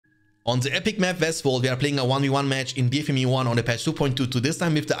On the epic map Westfold, we are playing a 1v1 match in BFME1 on the patch 2.22, this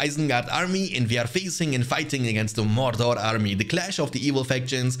time with the Isengard army, and we are facing and fighting against the Mordor army, the clash of the evil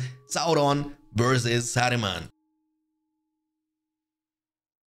factions, Sauron versus Saruman.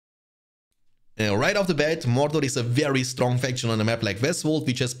 Right off the bat, Mordor is a very strong faction on a map like Westfold,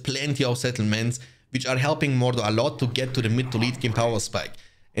 which has plenty of settlements, which are helping Mordor a lot to get to the mid to late game power spike.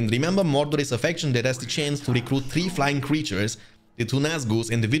 And remember, Mordor is a faction that has the chance to recruit 3 flying creatures, the 2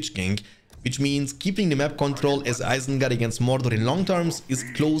 Nazgûs and the Witch King, which means keeping the map control as Isengard against Mordor in long terms is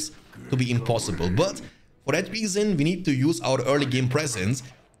close to be impossible. But for that reason, we need to use our early game presence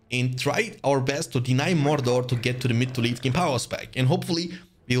and try our best to deny Mordor to get to the mid to late game power spike. And hopefully,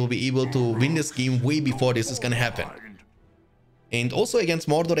 we will be able to win this game way before this is gonna happen. And also against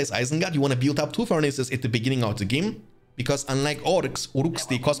Mordor as Isengard, you want to build up 2 furnaces at the beginning of the game, because unlike Uruks,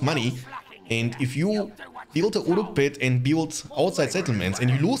 they cost money. And if you build a Uruk pit and build outside settlements and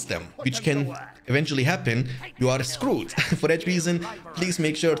you lose them, which can eventually happen, you are screwed. For that reason, please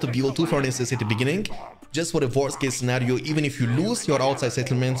make sure to build 2 furnaces at the beginning, just for the worst case scenario. Even if you lose your outside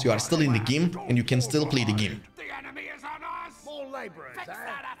settlements, you are still in the game and you can still play the game.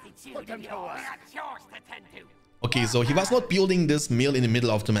 Okay, so he was not building this mill in the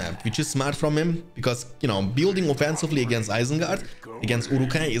middle of the map, which is smart from him, because, you know, building offensively against Isengard, against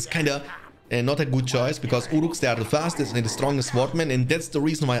Uruk-hai is kinda not a good choice, because Uruks, they are the fastest and the strongest swordmen, and that's the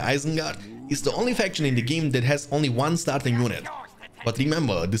reason why Isengard is the only faction in the game that has only 1 starting unit. But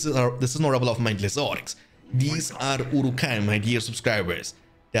remember, this is no rebel of mindless orcs. These are Uruk-hai, my dear subscribers.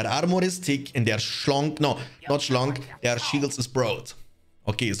 Their armor is thick and they are schlonk, no, not schlonk, their shields is broad.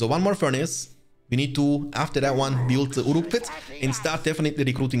 Okay, so 1 more furnace. We need to, after that one, build the Uruk pit and start definitely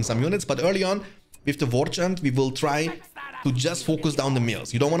recruiting some units. But early on, with the war chant, we will try to just focus down the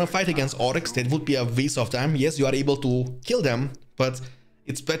mills. You don't want to fight against orcs, that would be a waste of time. Yes, you are able to kill them, but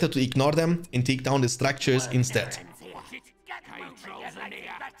it's better to ignore them and take down the structures instead.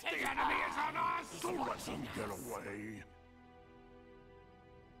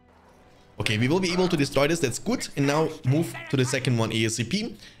 Okay, we will be able to destroy this, that's good. And now move to the second one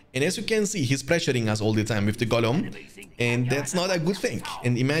ASAP. And as you can see, he's pressuring us all the time with the Golem, and that's not a good thing.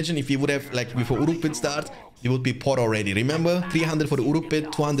 And imagine if we would have, like, with a Uruk pit start, we would be poor already. Remember, 300 for the Uruk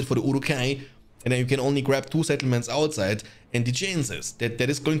pit, 200 for the Uruk-hai, and then you can only grab 2 settlements outside, and the chances that there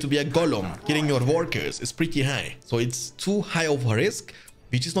is going to be a Golem killing your workers is pretty high. So it's too high of a risk,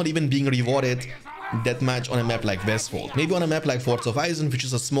 which is not even being rewarded that much on a map like Westfold. Maybe on a map like Forts of Isen, which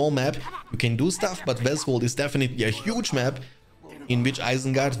is a small map, you can do stuff, but Westfold is definitely a huge map in which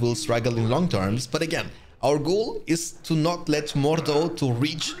Isengard will struggle in long terms. But again, our goal is to not let Mordor to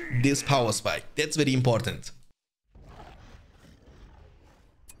reach this power spike. That's very important.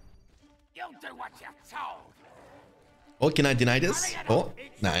 Oh, can I deny this? Oh,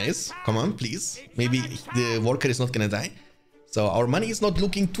 nice. Come on, please. Maybe the worker is not gonna die. So our money is not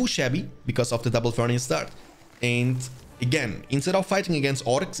looking too shabby because of the double furnace start. And again, instead of fighting against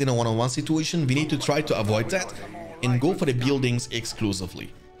orcs in a one-on-one situation, we need to try to avoid that and go for the buildings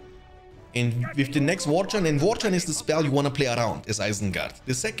exclusively. And with the next war chant, and war chant is the spell you want to play around as Isengard.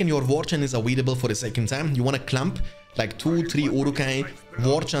 The second your war chant is available for the second time, you want to clump like 2-3 Uruk-hai,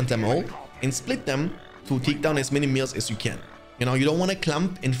 war chant them all, and split them to take down as many mills as you can. You know, you don't want to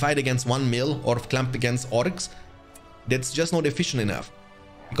clump and fight against 1 mill or clump against orcs. That's just not efficient enough.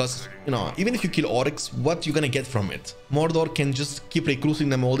 Because, you know, even if you kill orcs, what you gonna get from it? Mordor can just keep recruiting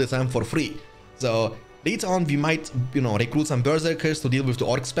them all the time for free. So later on, we might, you know, recruit some berserkers to deal with the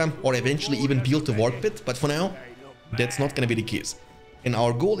orc spam, or eventually even build the work pit. But for now, that's not gonna be the case. And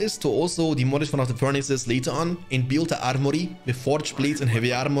our goal is to also demolish one of the furnaces later on and build an armory with forged plates and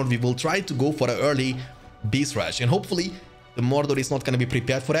heavy armor. We will try to go for an early base rush, and hopefully the Mordor is not gonna be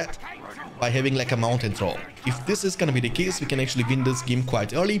prepared for that by having like a mountain troll. If this is gonna be the case, we can actually win this game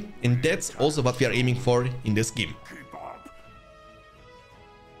quite early, and that's also what we are aiming for in this game.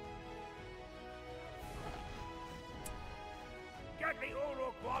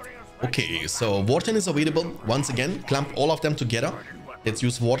 Okay, so war chant is available. Once again, clump all of them together. Let's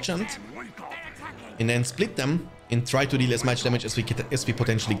use war chant and then split them and try to deal as much damage as we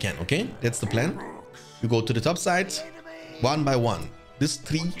potentially can. Okay, that's the plan. You go to the top side, 1 by 1. This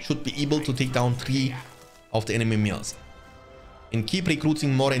 3 should be able to take down 3 of the enemy mills. And keep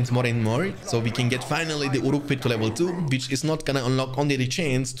recruiting more and more and more, so we can get finally the Uruk pit to level 2, which is not gonna unlock only the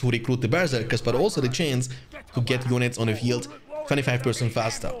chance to recruit the berserkers, but also the chance to get units on the field 25%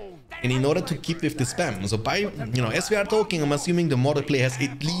 faster. And in order to keep with the spam, so by, you know, as we are talking, I'm assuming the Mordor player has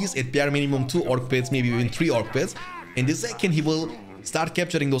at least, at bare minimum, 2 orc pits, maybe even 3 orc pits. And the second he will start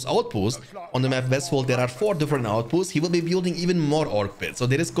capturing those outposts on the map Westfold, there are 4 different outposts. He will be building even more orc pits. So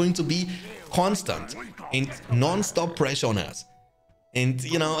there is going to be constant and non-stop pressure on us. And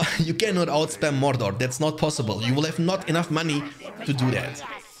you know, you cannot outspam Mordor. That's not possible. You will have not enough money to do that.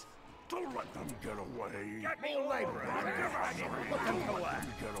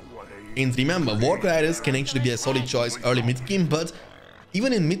 And remember, Warg Riders can actually be a solid choice early mid-game, but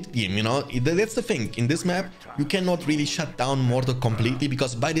even in mid-game, you know, that's the thing. In this map, you cannot really shut down Mordor completely,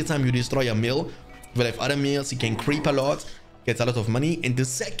 because by the time you destroy a mill, you will have other mills, you can creep a lot, gets a lot of money, and the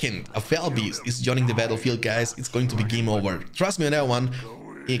second a Fell Beast is joining the battlefield, guys, it's going to be game over. Trust me on that one.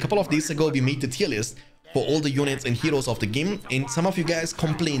 A couple of days ago, we made the tier list for all the units and heroes of the game, and some of you guys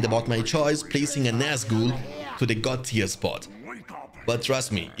complained about my choice placing a Nazgul to the God tier spot. But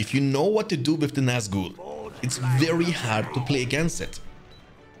trust me, if you know what to do with the Nazgul, it's very hard to play against it.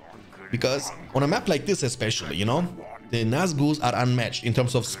 Because on a map like this especially, you know, the Nazguls are unmatched in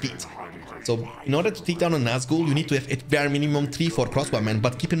terms of speed. So in order to take down a Nazgul, you need to have at bare minimum 3-4 crossbowmen,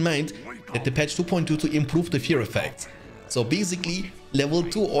 but keep in mind that the patch 2.2 to improve the fear effects. So basically, level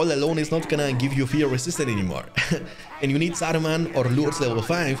 2 all alone is not gonna give you fear resistant anymore. And you need Saruman or Lurtz level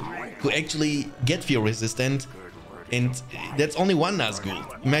 5 to actually get fear resistant. And that's only one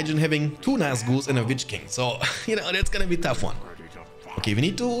Nazgul. Imagine having 2 Nazguls and a Witch King. So, you know, that's gonna be a tough one. Okay, we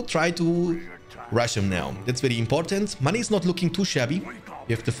need to try to rush him now. That's very important. Money is not looking too shabby.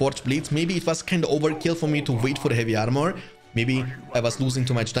 We have the Forged Blades. Maybe it was kind of overkill for me to wait for the heavy armor. Maybe I was losing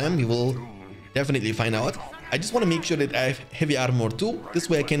too much time. We will definitely find out. I just want to make sure that I have heavy armor too. This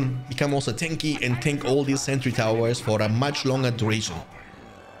way I can become also tanky and tank all these sentry towers for a much longer duration.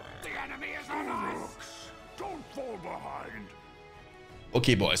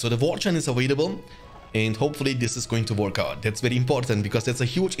 Okay, boys, so the Warchan is available, and hopefully this is going to work out. That's very important, because that's a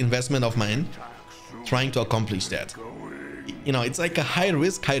huge investment of mine, trying to accomplish that. You know, it's like a high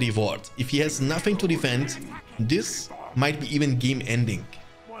risk, high reward. If he has nothing to defend, this might be even game ending.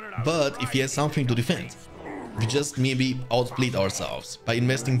 But if he has something to defend, we just maybe outplayed ourselves by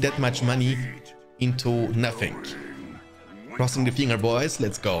investing that much money into nothing. Crossing the finger, boys,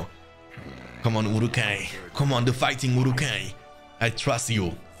 let's go. Come on, Uruk-hai. Come on, the fighting Uruk-hai. I trust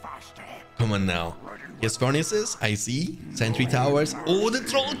you. Come on now. Yes, furnaces, I see. Sentry towers. Oh, the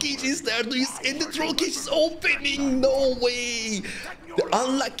troll cage is there. Do you see? And the troll cage is opening. No way. The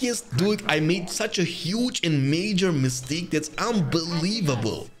unluckiest dude. I made such a huge and major mistake. That's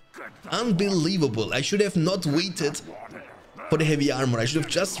unbelievable. Unbelievable. I should have not waited for the heavy armor. I should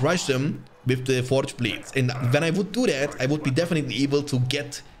have just rushed them with the Forged Blades. And when I would do that, I would be definitely able to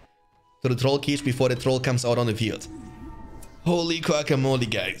get to the troll cage before the troll comes out on the field. Holy guacamole,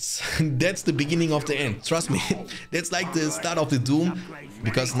 guys. That's the beginning of the end. Trust me. That's like the start of the doom,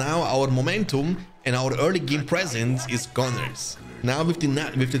 because now our momentum and our early game presence is goners. Now with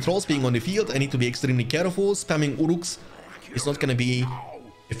the trolls being on the field, I need to be extremely careful. Spamming Uruks is not gonna be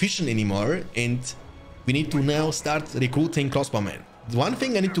efficient anymore, and we need to now start recruiting crossbowmen. One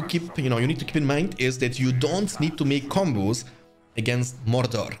thing I need to keep, you need to keep in mind is that you don't need to make combos against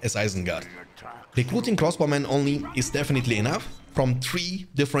Mordor as Isengard. Recruiting crossbowmen only is definitely enough from 3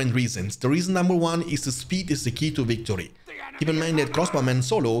 different reasons. The reason number 1 is the speed is the key to victory. Keep in mind that crossbowmen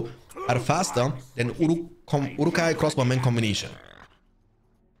solo are faster than Uruk-hai crossbowmen combination.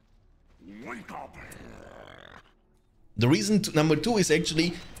 The reason number 2 is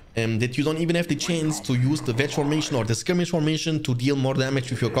actually that you don't even have the chance to use the wedge formation or the skirmish formation to deal more damage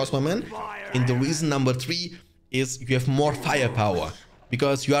with your crossbowmen. And the reason number 3 is you have more firepower,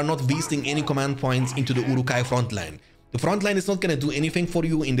 because you are not wasting any command points into the Uruk-hai frontline. The frontline is not gonna do anything for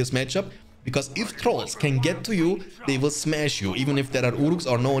you in this matchup, because if trolls can get to you, they will smash you. Even if there are Uruks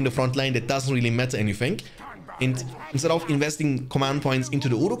or no in the frontline, that doesn't really matter anything. And instead of investing command points into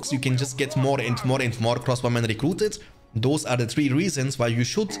the Uruks, you can just get more and more and more crossbowmen recruited. Those are the 3 reasons why you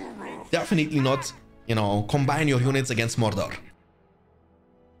should definitely not, combine your units against Mordor.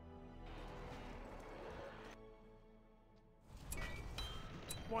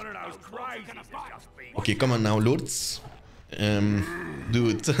 Okay, come on now, Lurtz.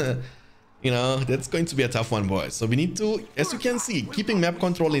 Dude, that's going to be a tough one, boys. So we need to, as you can see, keeping map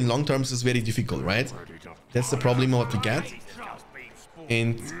control in long terms is very difficult, right? That's the problem what we get.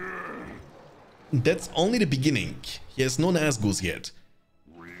 And that's only the beginning. He has no Nazguls yet.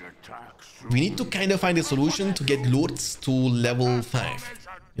 We need to kind of find a solution to get Lurtz to level 5.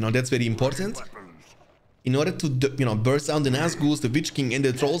 That's very important. In order to, burst down the Nazguls, the Witch King and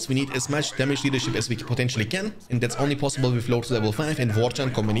the Trolls, we need as much damage leadership as we potentially can. And that's only possible with Lurtz level 5 and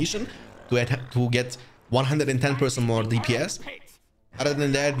Warchan combination to get 110% more DPS. Other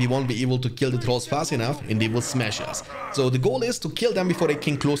than that, we won't be able to kill the trolls fast enough and they will smash us. So the goal is to kill them before they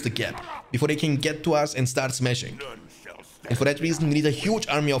can close the gap, before they can get to us and start smashing. And for that reason, we need a huge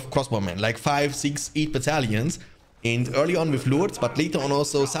army of crossbowmen, like 5, 6, 8 battalions. And early on with lords, but later on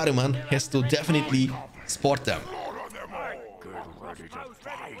also Saruman has to definitely spot them.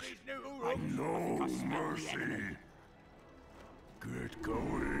 No mercy. Get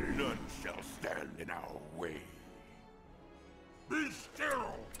going. None shall stand in our way. Be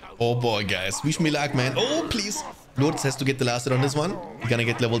still. Oh boy, guys, wish me luck, man. Oh, please. Lords has to get the last hit on this one. We're gonna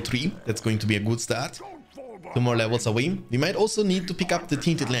get level 3. That's going to be a good start. 2 more levels away. We might also need to pick up the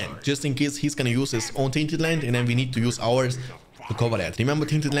Tainted Land, just in case he's gonna use his own Tainted Land, and then we need to use ours to cover that. Remember,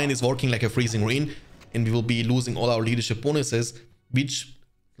 Tainted Land is working like a freezing rain, and we will be losing all our leadership bonuses, which,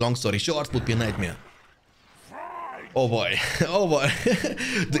 long story short, would be a nightmare. Oh boy, oh boy.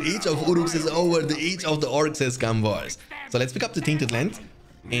 The age of Uruks is over, the age of the orcs has come, boys. So let's pick up the Tainted Land.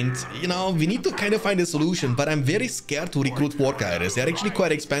 And, you know, we need to kind of find a solution, but I'm very scared to recruit Work Riders. They're actually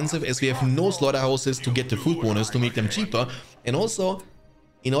quite expensive, as we have no slaughterhouses to get the food bonus to make them cheaper. And also,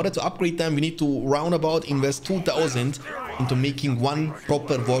 in order to upgrade them, we need to roundabout invest 2,000 into making one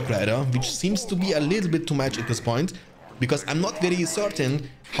proper Work Rider, which seems to be a little bit too much at this point, because I'm not very certain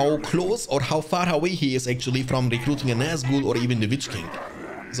how close or how far away he is actually from recruiting a Nazgul or even the Witch King.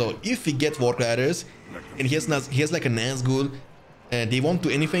 So if we get Work Riders, and he has like a Nazgul, they won't do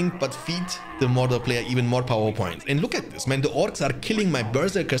anything but feed the Mordor player even more power points. And look at this, man, the orcs are killing my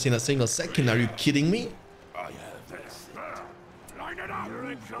berserkers in a single second. Are you kidding me?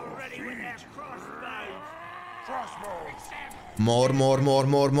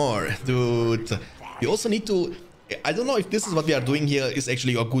 More. Dude, we also need to... I don't know if this is what we are doing here is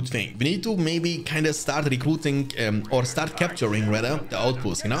actually a good thing. We need to maybe kind of start recruiting or start capturing rather the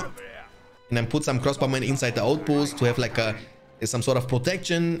outpost, you know? And then put some crossbowmen inside the outpost to have like some sort of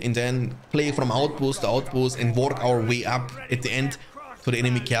protection, and then play from outpost to outpost and work our way up at the end to the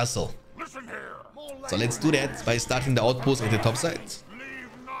enemy castle. So let's do that by starting the outpost at the top side.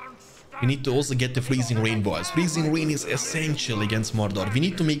 We need to also get the Freezing Rain, boys. Freezing Rain is essential against Mordor. We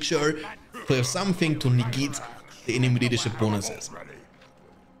need to make sure to have something to negate the enemy leadership bonuses.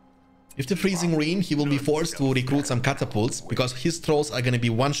 With the Freezing Rain, he will be forced to recruit some catapults, because his trolls are going to be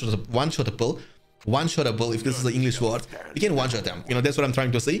one-shottable, if this is the English word. We can one-shot them. You know, that's what I'm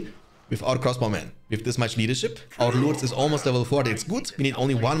trying to say. With our crossbowmen, with this much leadership, our lords is almost level 4. That's good. We need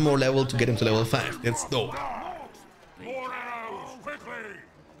only one more level to get him to level 5. That's dope.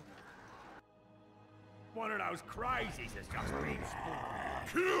 One of those crazies has just been spawned.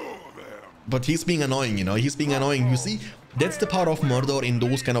 Kill them. But he's being annoying, you know, he's being annoying. You see, that's the power of Mordor in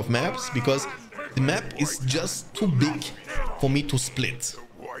those kind of maps, because the map is just too big for me to split.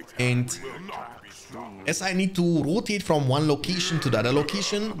 And as I need to rotate from one location to the other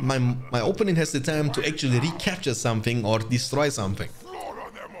location, my opponent has the time to actually recapture something or destroy something.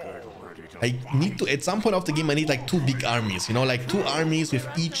 I need to, at some point of the game, I need like 2 big armies, you know, like 2 armies with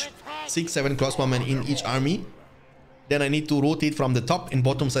each 6-7 crossbowmen in each army. Then I need to rotate from the top and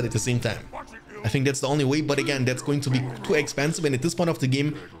bottom side at the same time. I think that's the only way, but again, that's going to be too expensive, and at this point of the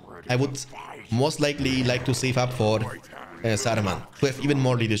game, I would most likely like to save up for Saruman, to have even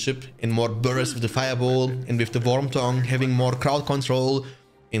more leadership and more bursts with the Fireball, and with the Wormtongue having more crowd control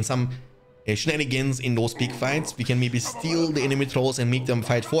and some shenanigans in those big fights. We can maybe steal the enemy trolls and make them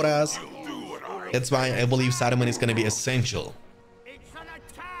fight for us. That's why I believe Saruman is going to be essential. It's an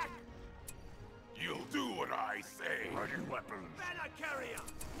attack. You'll do what I say. Ready weapons. Banner carrier.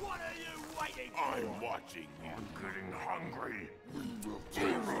 What are you waiting for? I'm watching. I'm getting hungry. We will tear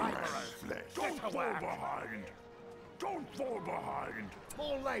your flesh. Don't fall behind. Don't fall behind.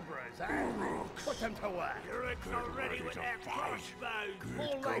 More laborers, eh? Put them to work. You're ready with their crossbows.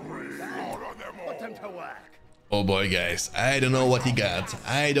 More laborers, eh? Put them to work. Oh boy, guys, I don't know what he got.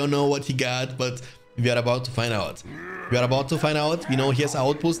 I don't know what he got, but we are about to find out. We are about to find out. We know he has an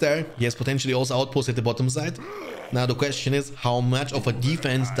outpost there. He has potentially also outpost at the bottom side. Now the question is, how much of a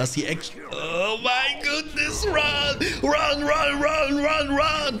defense does he actually... Oh my goodness, run! Run, run, run, run,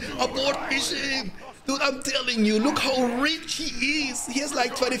 run! Abort mission! Dude, I'm telling you, look how rich he is. He has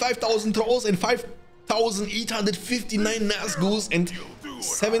like 25,000 trolls and 5,859 Nazguls and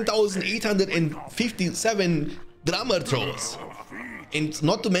 7,857 drummer trolls. And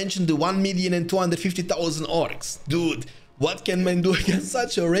not to mention the 1,250,000 orcs. Dude, what can man do against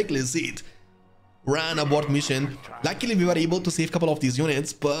such a reckless hit? Run, abort mission. Luckily we were able to save a couple of these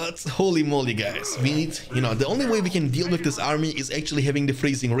units, but holy moly, guys, we need, you know, the only way we can deal with this army is actually having the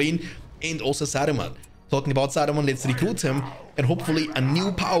Freezing Rain and also Saruman. Talking about Saruman, let's recruit him, and hopefully a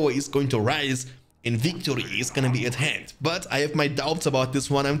new power is going to rise and victory is gonna be at hand. But I have my doubts about this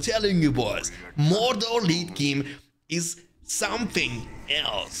one, I'm telling you boys. Mordor late game is something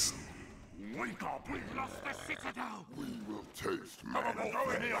else. Wake up! We've lost the citadel! We will taste madness.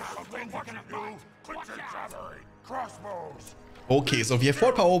 Crossbows! Okay, so we have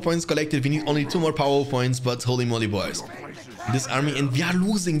 4 power points collected. We need only 2 more power points, but holy moly boys. This army, and we are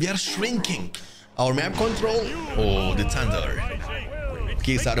losing, we are shrinking. Our map control, oh, the thunder.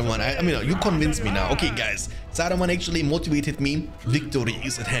 Okay, Saruman, I mean, you convinced me now. Okay, guys, Saruman actually motivated me. Victory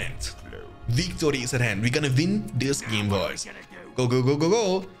is at hand. Victory is at hand. We're gonna win this game, boys. Go, go, go, go,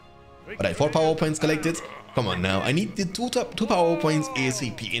 go. Alright, 4 power points collected. Come on now. I need the 2 power points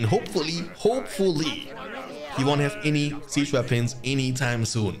ASAP. And hopefully, he won't have any siege weapons anytime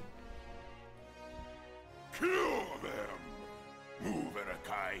soon. Kill them! Move it,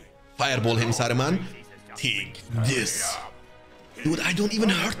 Akai. Fireball him, Saruman. Take this. Dude, I don't even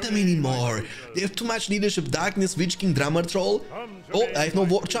hurt them anymore. They have too much leadership. Darkness, Witch King, Drummer Troll. Oh, I have no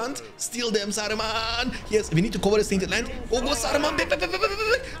war chant. Steal them, Saruman. Yes, we need to cover the Sainted Land. Oh, go, Saruman.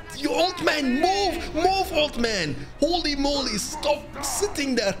 You old man, move. Move, old man. Holy moly, stop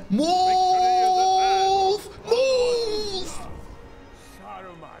sitting there. Move. Move.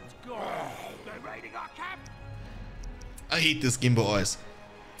 Saruman's gone. They're raiding our camp. I hate this game, boys.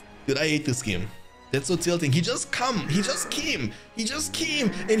 Dude, I hate this game. That's so tilting. He just came,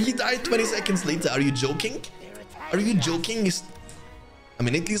 and he died 20 seconds later. Are you joking? Are you joking? I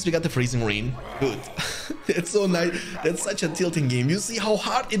mean, at least we got the freezing rain. Good. That's so nice. That's such a tilting game. You see how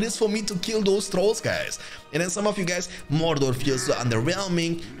hard it is for me to kill those trolls, guys. And then some of you guys, Mordor feels so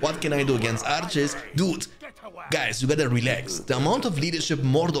underwhelming. What can I do against archers? Dude, guys, you gotta relax. The amount of leadership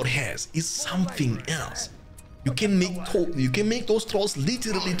Mordor has is something else. You can make those trolls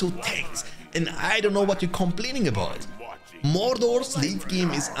literally to tanks. And I don't know what you're complaining about. Mordor's late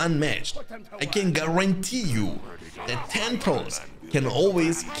game is unmatched. I can guarantee you that 10 trolls can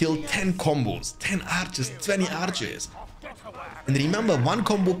always kill 10 combos, 10 archers, 20 archers. And remember, one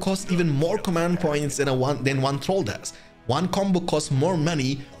combo costs even more command points than one troll does. One combo costs more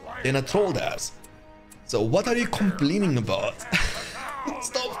money than a troll does. So what are you complaining about?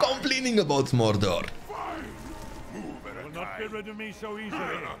 Stop complaining about Mordor. Get rid of me so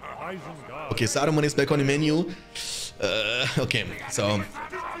easily. Okay, Saruman is back on the menu. Okay, so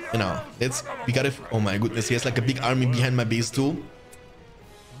you know, we gotta. Oh my goodness, he has like a big army behind my base too.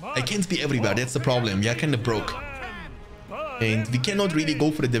 I can't be everywhere. That's the problem. We are kind of broke, and we cannot really go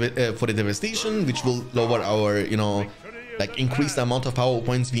for the devastation, which will lower our, you know, like increase the amount of power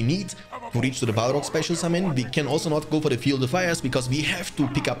points we need to reach to the Balrog special summon. We can also not go for the Field of Fires because we have to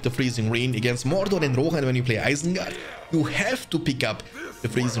pick up the Freezing Rain against Mordor and Rohan when you play Isengard. You have to pick up the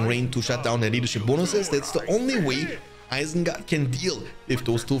Freezing Rain to shut down the leadership bonuses. That's the only way Isengard can deal with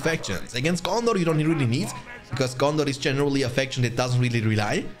those 2 factions. Against Gondor you don't really need, because Gondor is generally a faction that doesn't really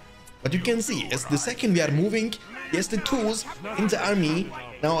rely. But you can see, as the second we are moving, yes, the tools in the army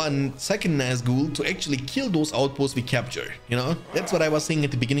now a second Nazgul to actually kill those outposts we capture. You know, that's what I was saying at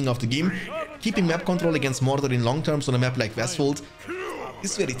the beginning of the game. Keeping map control against Mordor in long terms on a map like Westfold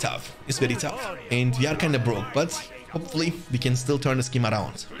is very tough. It's very tough, and we are kind of broke, but hopefully we can still turn this game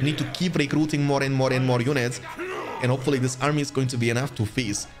around. We need to keep recruiting more and more and more units, and hopefully this army is going to be enough to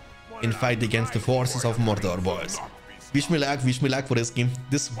face and fight against the forces of Mordor, boys. Wish me luck for this game.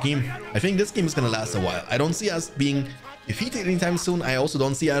 I think this game is gonna last a while. I don't see us being defeated anytime soon. I also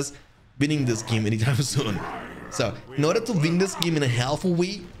don't see us winning this game anytime soon. So, in order to win this game in a helpful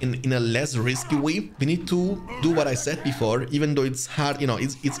way, in a less risky way, we need to do what I said before, even though it's hard, you know,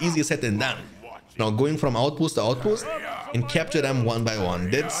 it's easier said than done. Now, going from outpost to outpost and capture them one by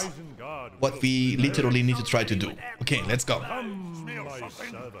one. That's what we literally need to try to do. Okay, let's go.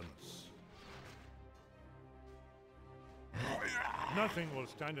 Nothing will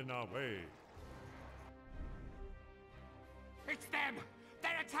stand in our way. It's them!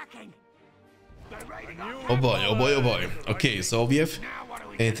 They're attacking! They're raiding our Oh boy, oh boy, oh boy. Okay, so we have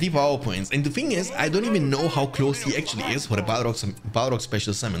 3 power points. And the thing is, I don't even know how close he actually is for the Balrog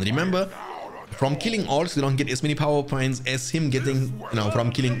special summon. Remember, from killing orcs, we don't get as many power points as him getting, you know,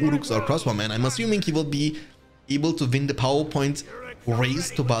 from killing Uruks or Crossbowmen. I'm assuming he will be able to win the power point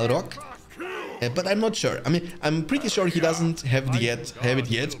race to Balrog. But I'm not sure. I mean, I'm pretty sure he doesn't have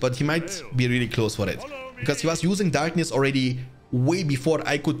it yet, but he might be really close for it. Because he was using darkness already way before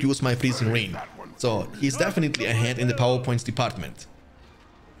I could use my freezing rain. So he's definitely ahead in the power points department.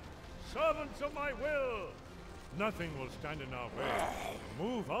 Servants of my will. Nothing will stand in our way.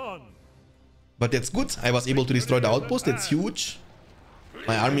 Move on. But that's good. I was able to destroy the outpost. That's huge.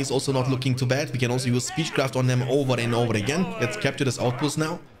 My army is also not looking too bad. We can also use Speechcraft on them over and over again. Let's capture this outpost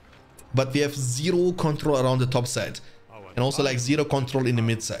now. but we have zero control around the top side. And also like zero control in the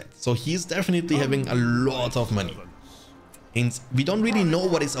mid side. So he's definitely having a lot of money. And we don't really know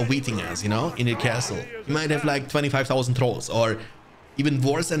what is awaiting us, you know, in the castle. He might have like 25,000 trolls, or even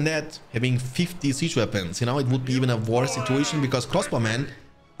worse than that, having 50 siege weapons. You know, it would be even a worse situation because crossbowmen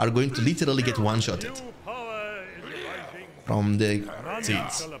are going to literally get one-shotted from the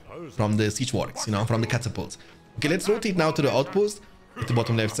seeds, from the siege works, you know, from the catapults. Okay, let's rotate now to the outpost at the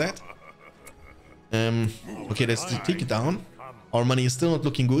bottom left side. Okay, let's take it down. Our money is still not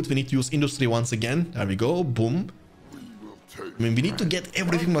looking good. We need to use industry once again. There we go. Boom. I mean, we need to get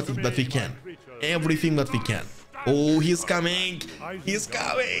everything that we can. Everything that we can. Oh, he's coming. He's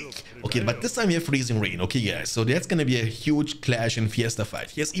coming. Okay, but this time we have freezing rain. Okay, guys. So that's going to be a huge clash and fiesta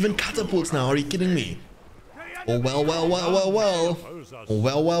fight. He has even catapults now. Are you kidding me? Oh, well, well, well, well, well. Oh,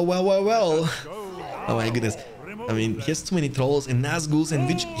 well, well, well, well, well. Oh, my goodness. I mean, he has too many trolls and Nazguls and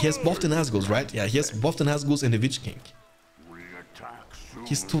Witch. He has both the Nazguls, right? Yeah, he has both the Nazguls and the Witch King.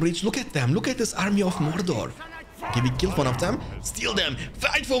 He's too rich. Look at them. Look at this army of Mordor. Okay, we killed one of them. Steal them.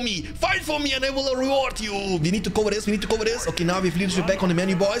 Fight for me, and I will reward you. We need to cover this. We need to cover this. Okay, now we have leadership back on the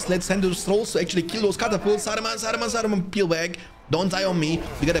menu, boys. Let's send those trolls to actually kill those catapults. Saruman, peel back. Don't die on me.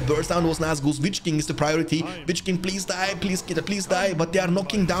 We gotta burst down those Nazguls. Witch King is the priority. Witch King, please die. Please die. But they are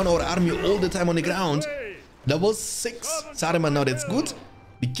knocking down our army all the time on the ground. Level 6. Saruman, now that's good.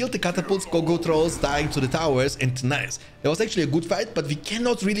 We killed the catapults, go trolls, dying to the towers, and nice. That was actually a good fight, but we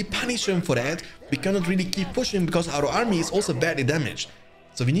cannot really punish him for that. We cannot really keep pushing because our army is also badly damaged.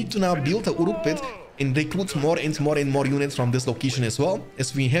 So we need to now build a Uruk pit and recruit more units from this location as well,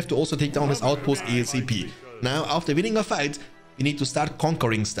 as we have to also take down this outpost ASAP. Now, after winning a fight, we need to start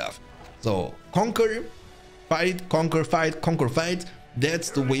conquering stuff. So, conquer, fight, conquer, fight, conquer, fight. That's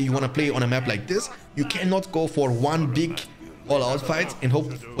the way you want to play on a map like this. You cannot go for one big all-out fight and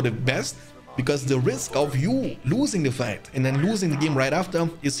hope for the best, because the risk of you losing the fight and then losing the game right after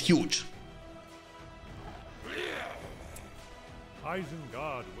is huge.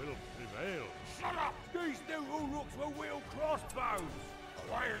 Isengard will prevail. Shut up! These new Uruks will wield crossbows!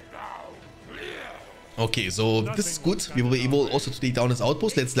 Quiet down! Okay, so this is good. We will be able also to take down this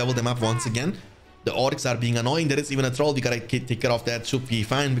outpost. Let's level them up once again. The orcs are being annoying. There is even a troll. We gotta take care of that. Should be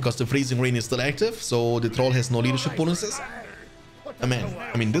fine because the freezing rain is still active. So the troll has no leadership bonuses. I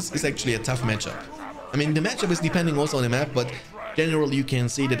mean, this is actually a tough matchup. I mean, the matchup is depending also on the map, but generally you can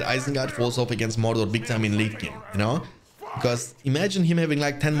say that Isengard falls off against Mordor big time in late game, you know? Because imagine him having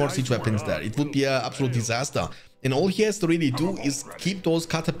like 10 more siege weapons there. It would be an absolute disaster. And all he has to really do is keep those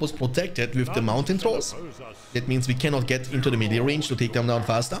catapults protected with the mountain trolls. That means we cannot get into the melee range to take them down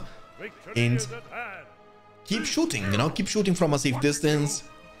faster. And keep shooting, you know? Keep shooting from a safe distance.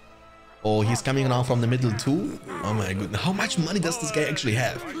 Oh, he's coming now from the middle too. Oh my goodness. How much money does this guy actually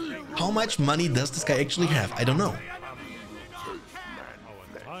have? How much money does this guy actually have? I don't know.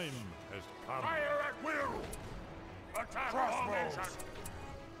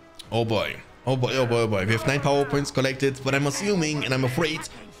 Oh boy. Oh boy, oh boy, oh boy. We have 9 power points collected, but I'm assuming and I'm afraid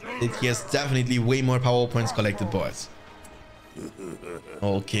that he has definitely way more power points collected, boys.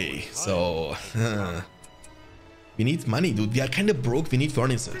 Okay, so we need money, dude. We are kind of broke. We need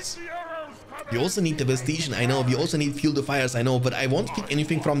furnaces. We also need devastation, I know. We also need fuel the fires, I know. But I won't pick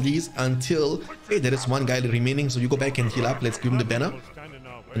anything from these until... Hey, there is one guy remaining, so you go back and heal up. Let's give him the banner.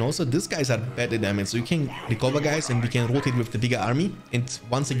 And also, these guys are badly damaged, so you can recover, guys, and we can rotate with the bigger army. And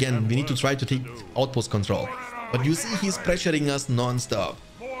once again, we need to try to take outpost control. But you see, he's pressuring us non-stop.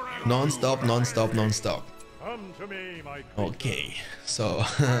 Non-stop, non-stop, non-stop. Okay, so...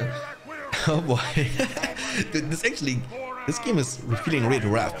 oh boy. Dude, this game is feeling really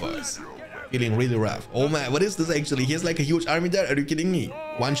rough, boys. Feeling really rough. Oh man, what is this actually? He has like a huge army there. Are you kidding me?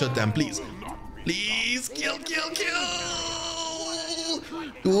 One shot them, please. Please, kill.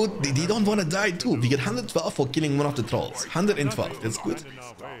 Dude, they don't want to die too. We get 112 for killing one of the trolls. 112, that's good.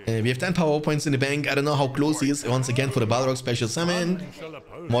 We have 10 power points in the bank. I don't know how close he is once again for the Balrog special summon.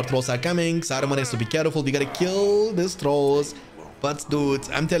 More trolls are coming. Saruman has to be careful. We gotta kill these trolls. But dude,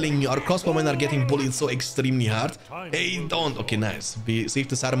 I'm telling you, our crossbowmen are getting bullied so extremely hard. Hey, don't. Okay, nice. We saved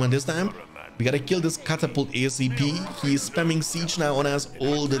the Saruman this time. We gotta kill this catapult ASAP. He is spamming siege now on us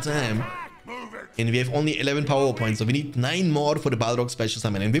all the time. And we have only 11 power points, so we need 9 more for the Balrog special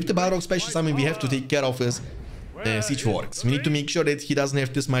summon. And with the Balrog special summon, we have to take care of his siege works. We need to make sure that he doesn't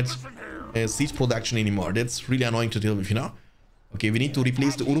have this much siege production anymore. That's really annoying to deal with, you know? Okay, we need to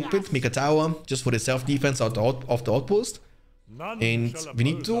replace the Uruk pit, make a tower, just for the self-defense of the outpost. And we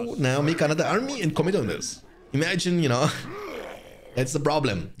need to now make another army and commit on this. Imagine, you know, that's the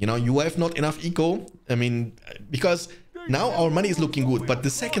problem. You know, you have not enough eco. I mean, because Now our money is looking good, but the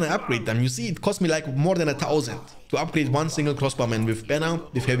second I upgrade them, you see it cost me like more than 1,000 to upgrade one single crossbowman with banner,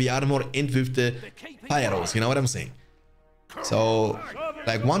 with heavy armor, and with the fire arrows, you know what I'm saying? So,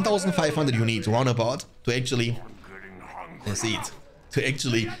 like 1,500 you need roundabout to actually, let's see it, to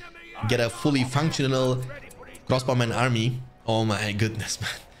actually get a fully functional crossbowman army. Oh my goodness,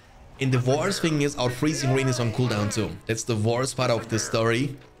 man. And the worst thing is our freezing rain is on cooldown too. That's the worst part of the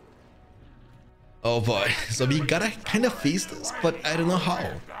story. Oh boy, so we gotta kind of face this, but I don't know how.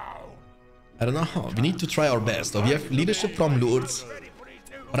 I don't know how. We need to try our best. So we have leadership from Lords,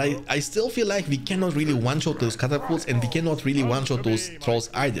 but I still feel like we cannot really one-shot those catapults, and we cannot really one-shot those trolls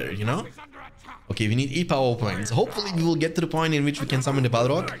either, you know? Okay, we need 8 power points. Hopefully we will get to the point in which we can summon the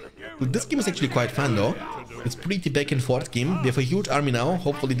Balrog. This game is actually quite fun though. It's pretty back and forth game. We have a huge army now.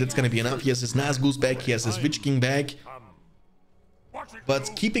 Hopefully that's gonna be enough. He has his Nazgûs back, he has his Witch King back.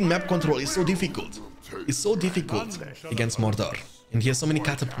 But keeping map control is so difficult. It's so difficult against Mordor. And he has so many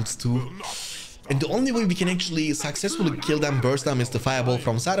catapults too. And the only way we can actually successfully kill them, burst them, is the fireball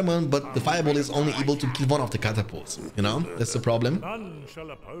from Saruman, but the fireball is only able to kill one of the catapults. You know, that's the problem. None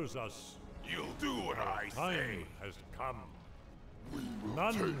shall oppose us. You'll do what I Time say. has come.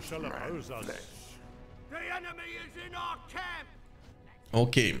 None shall oppose us. The enemy is in our camp.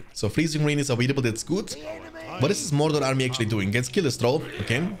 Okay, so freezing rain is available, that's good. What is this Mordor army actually doing? Gets kill this troll,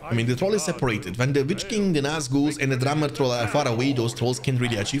 okay? I mean, the troll is separated. When the Witch King, the Nazgûs, and the Drummer troll are far away, those trolls can't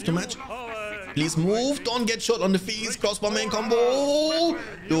really achieve too much. Please move, don't get shot on the face. Crossbowman combo.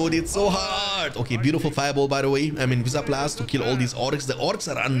 Dude, it's so hard. Okay, beautiful fireball, by the way. I mean, Visa Blast to kill all these orcs. The orcs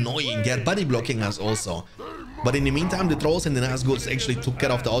are annoying. They are body blocking us also. But in the meantime, the trolls and the Nazgûs actually took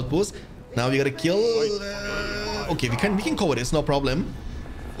care of the outpost. Now we gotta kill... okay, we can cover this, no problem.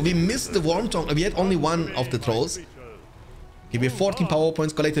 We missed the Worm Tongue. We had only one of the trolls. Okay, we have 14 power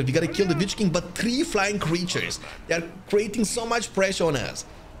points collected. We gotta kill the Witch King, but 3 flying creatures. They are creating so much pressure on us.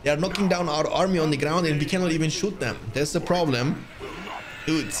 They are knocking down our army on the ground and we cannot even shoot them. That's the problem.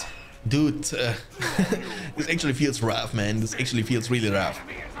 Dude, this actually feels rough, man. This actually feels really rough.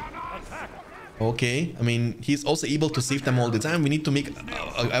 Okay, I mean, he's also able to save them all the time. We need to make...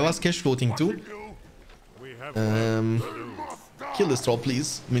 I was cash floating too. Kill this troll,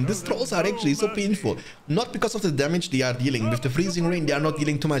 please. I mean, these trolls are actually so painful. Not because of the damage they are dealing. With the freezing rain, they are not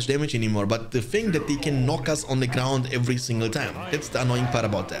dealing too much damage anymore. But the thing that they can knock us on the ground every single time. That's the annoying part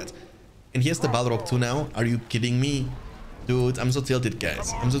about that. And here's the Balrog too now. Are you kidding me? Dude, I'm so tilted,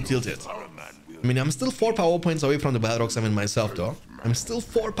 guys. I'm so tilted. I mean, I'm still 4 power points away from the Balrog summon myself, though. I'm still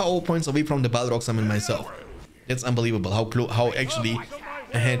 4 power points away from the Balrog summon myself. That's unbelievable how actually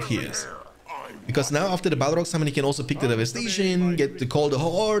ahead he is. Because now after the Balrog summon, he can also pick the Devastation, get to call the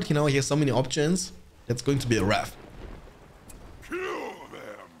Horde, you know, he has so many options. That's going to be a rough. Kill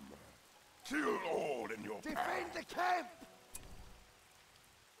them. Kill all in your Defend the camp!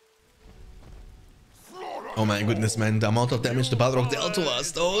 Oh my goodness, man, the amount of damage the Balrog dealt to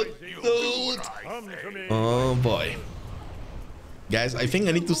us, dude. Oh boy. Guys, I think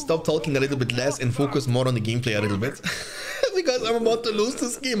I need to stop talking a little bit less and focus more on the gameplay a little bit. Because I'm about to lose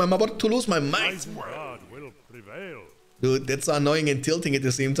this game. I'm about to lose my mind. God will prevail. Dude, that's so annoying and tilting at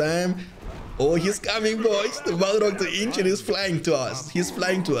the same time. Oh, he's coming, boys. The Balrog the Ancient is flying to us. He's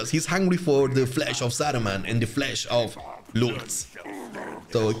flying to us. He's hungry for the flesh of Saruman and the flesh of Lords.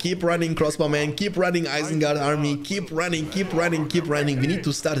 So keep running, Crossbowman. Keep running, Isengard army. Keep running, keep running, keep running. We need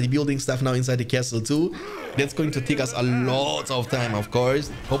to start rebuilding stuff now inside the castle too. That's going to take us a lot of time, of course.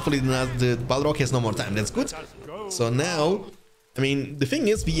 Hopefully the Balrog has no more time. That's good. So now, I mean, the thing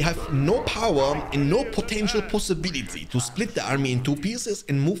is, we have no power and no potential possibility to split the army in 2 pieces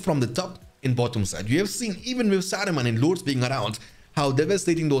and move from the top and bottom side. You have seen, even with Saruman and Lords being around, how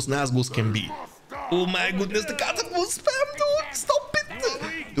devastating those Nazgûs can be. Oh my goodness, the catapult spam, dude! Stop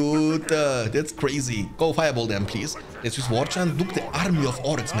it! Dude, that's crazy. Go fireball them, please. Let's use War Chant. Look, the army of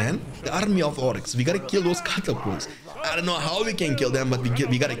orcs, man. The army of orcs. We gotta kill those catapults. I don't know how we can kill them, but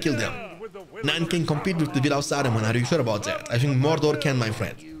we gotta kill them. None can compete with the will of Saruman. Are you sure about that? I think Mordor can, my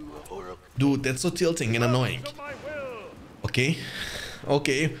friend. Dude, that's so tilting and annoying. Okay.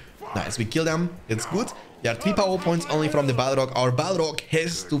 Okay. Nice, we kill them. That's good. There are 3 power points only from the Balrog. Our Balrog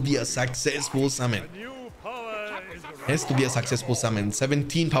has to be a successful summon. Has to be a successful summon.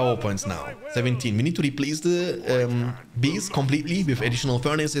 17 power points now. 17. We need to replace the base completely with additional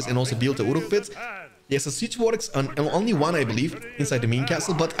furnaces and also build the Uruk pits. He has a siege works and only 1, I believe, inside the main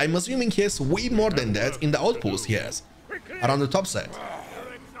castle, but I'm assuming he has way more than that in the outpost he has. Around the top side.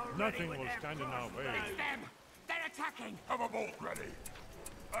 Nothing will stand in our way. They're attacking. Have a bolt ready.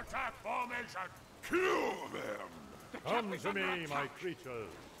 Attack formation. Kill them. Come to me, my creatures.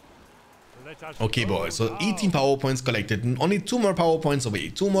 Let us Okay, go boys, so now. 18 power points collected. Only 2 more power points away.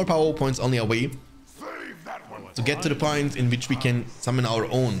 2 more power points only away Save that one. to get to the point in which we can summon our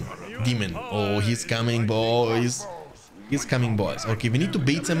own demon. Oh, he's coming, boys. He's coming, boys. Okay, we need to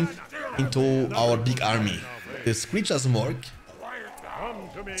bait him into our big army. The screech doesn't work. Come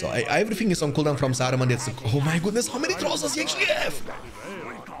to me. So everything is on cooldown from Saruman. That's oh my goodness, how many throws does he actually have?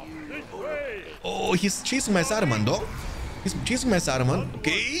 This way. Oh, he's chasing my Saruman, though. He's chasing my Saruman.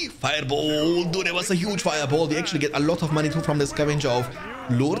 Okay, fireball. Dude, that was a huge fireball. We actually get a lot of money too from the scavenger of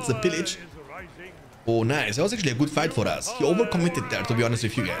Lords, the pillage. Is rising. Oh, nice. That was actually a good fight for us. He overcommitted there, to be honest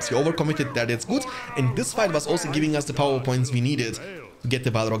with you guys. He overcommitted there. That's good. And this fight was also giving us the power points we needed to get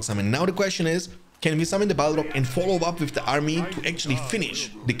the Balrog summon. Now the question is, can we summon the Balrog and follow up with the army to actually finish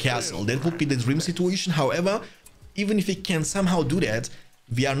the castle? That would be the dream situation. However, even if we can somehow do that,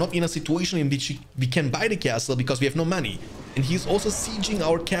 we are not in a situation in which we can buy the castle because we have no money. And he's also sieging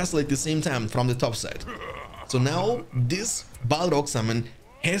our castle at the same time from the top side. So now this Balrog summon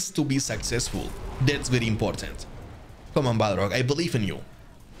has to be successful. That's very important. Come on, Balrog, I believe in you.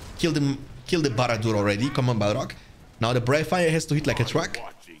 Kill the Baradur already. Come on, Balrog. Now the Brave Fire has to hit like a truck.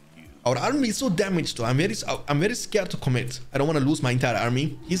 Our army is so damaged though. I'm very scared to commit. I don't want to lose my entire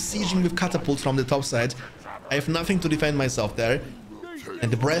army. He's sieging with catapults from the top side. I have nothing to defend myself there.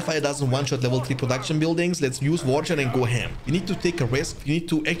 And the Brave Fire doesn't one-shot level 3 production buildings. Let's use Warrior and go ham. You need to take a risk. You need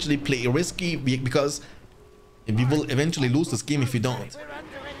to actually play risky because we will eventually lose this game if we don't.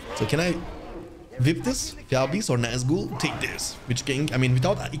 So can I whip this? Fiabis or Nazgul? Take this. Witch King. I mean,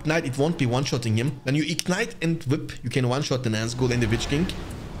 without Ignite, it won't be one-shotting him. When you Ignite and whip, you can one-shot the Nazgul and the Witch King.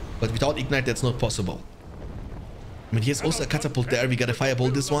 But without Ignite, that's not possible. I mean, he has also a catapult there. We gotta fireball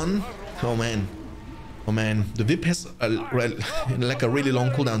this one. Oh, man. Oh, man. The whip has like a really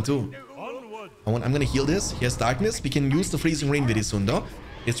long cooldown, too. Onward. I'm gonna heal this. He has darkness. We can use the freezing rain very soon, though.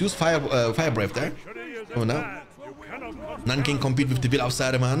 Let's use fire breath there. Oh, no. You cannot None can compete with the will of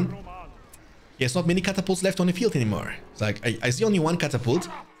Saruman. He has not many catapults left on the field anymore. It's like, I see only one catapult.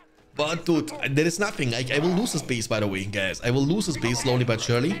 But, dude, there is nothing. I will lose his base, by the way, guys. I will lose his base slowly but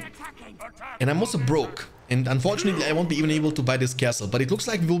surely. And I'm also broke. And unfortunately, I won't be even able to buy this castle. But it looks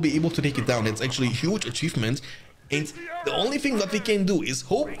like we will be able to take it down. It's actually a huge achievement. And the only thing that we can do is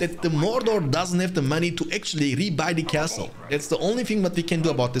hope that the Mordor doesn't have the money to actually rebuy the castle. That's the only thing that we can do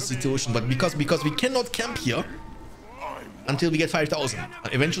about this situation. But because we cannot camp here until we get 5,000.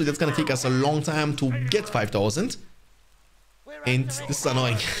 Eventually, that's going to take us a long time to get 5,000. And this is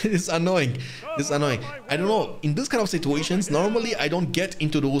annoying. This is annoying. This is annoying. I don't know. In this kind of situations, normally I don't get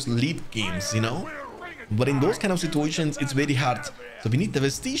into those lead games, you know? But in those kind of situations, it's very hard. So we need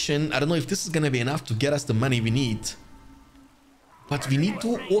Devastation. I don't know if this is gonna be enough to get us the money we need. But we need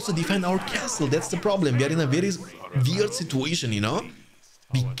to also defend our castle. That's the problem. We are in a very weird situation, you know?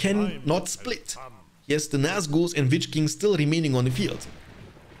 We cannot split. Yes, the Nazguls and Witch King still remaining on the field.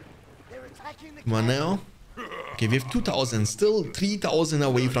 Come on now. Okay, we have 2,000. Still 3,000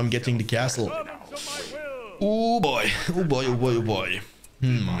 away from getting the castle. Oh boy. Oh boy, oh boy, oh boy.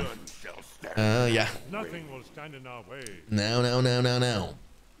 Yeah. Nothing will stand in our way. Now. Our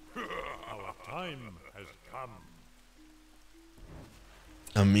time has come.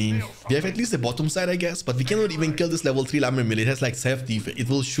 I mean, we have at least the bottom side, I guess, but we cannot even kill this level 3 Lumber Mill. It has like self-defense. It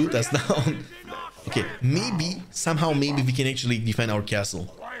will shoot us down. Okay, somehow we can actually defend our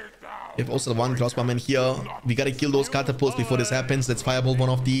castle. We have also one crossbowman here. We gotta kill those catapults before this happens. Let's fireball one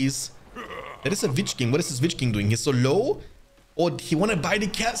of these. That is a Witch King. What is this Witch King doing? He's so low? Or he wanna buy the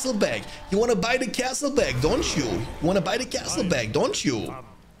castle back? You wanna buy the castle back, don't you? You wanna buy the castle back, don't you?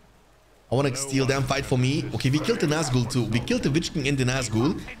 I wanna steal them, fight for me. Okay, we killed the Nazgul too. We killed the Witch King and the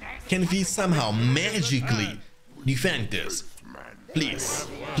Nazgul. Can we somehow magically defend this? Please,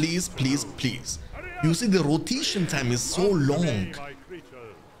 please, please, please. You see, the rotation time is so long.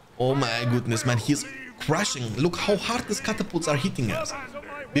 Oh my goodness, man, he's crushing. Look how hard these catapults are hitting us.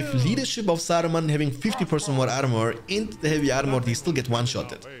 With leadership of Saruman having 50% more armor and the heavy armor, they still get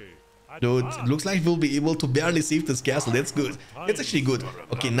one-shotted. Dude, looks like we'll be able to barely save this castle. That's good. That's actually good.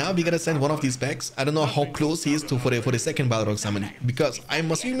 Okay, now we gotta send one of these packs. I don't know how close he is to for the second Balrog summon, because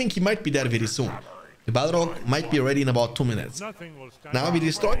I'm assuming he might be there very soon. The Balrog might be ready in about 2 minutes. Now we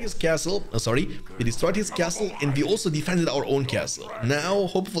destroyed his castle. We destroyed his castle, and we also defended our own castle. Now,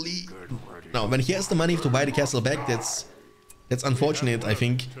 hopefully, now when he has the money to buy the castle back, that's unfortunate. I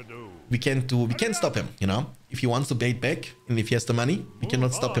think we can't stop him. You know, if he wants to pay it back, and if he has the money, we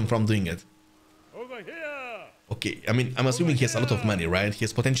cannot stop him from doing it. Over here. Okay, I mean, I'm assuming he has a lot of money, right? He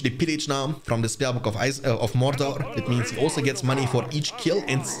has potentially pillage now from the spellbook of Mordor. That means he also gets money for each kill,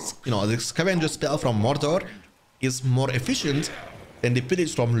 and you know, the scavenger spell from Mordor is more efficient than the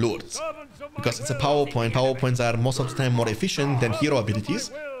pillage from Lords. because it's a PowerPoint. PowerPoints are most of the time more efficient than hero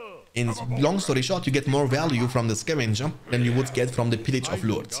abilities. In long story short, you get more value from the scavenger than you would get from the pillage of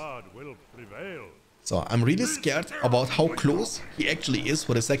lords. So I'm really scared about how close he actually is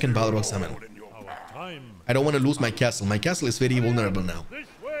for the second Balrog summon. I don't want to lose my castle. My castle is very vulnerable now.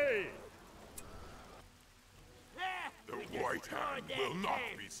 The White Hand will not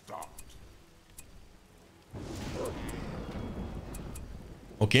be stopped.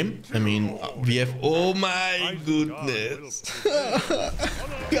 Okay, I mean, we have... Oh my goodness!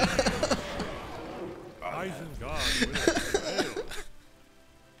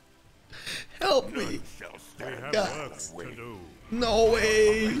 Help me! Guys. No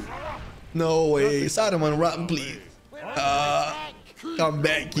way! No way! Saruman, run, please! Come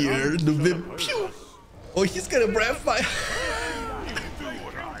back here! The whip! Pew! Oh, he's gonna breath fire!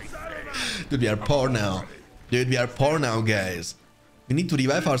 Dude, we are poor now. Dude, we are poor now, guys. We need to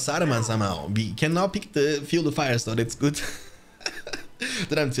revive our Saruman somehow. We can now pick the Field of Fire, so that's good.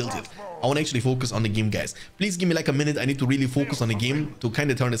 Then I'm tilted. I want to actually focus on the game, guys. Please give me like a minute. I need to really focus on the game to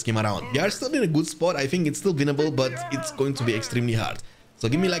kind of turn this game around. We are still in a good spot. I think it's still winnable, but it's going to be extremely hard. So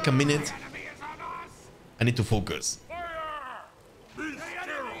give me like a minute. I need to focus.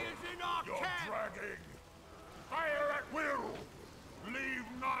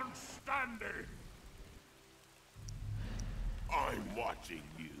 I'm watching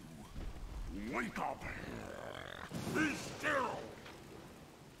you. Wake up! Be still!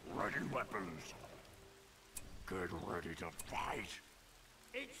 Ready weapons. Get ready to fight.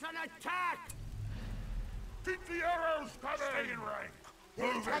 It's an attack! Keep the arrows coming! Stay in rank.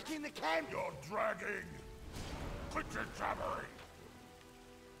 You're attacking the camp! You're dragging! Quit your jabbering!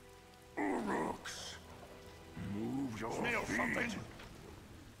 Uruks! Move your feet! Something.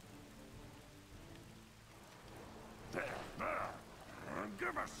 There.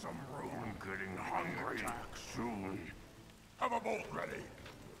 Give us some room. I'm getting hungry. Attack soon. Have a bolt ready.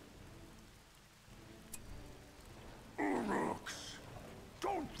 Uruks,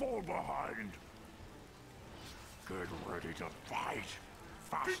 don't fall behind. Get ready to fight.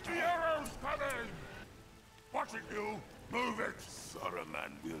 Faster. Keep the arrows coming. Watch it, you. Move it.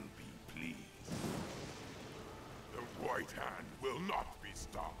 Saruman will be pleased. The White Hand will not be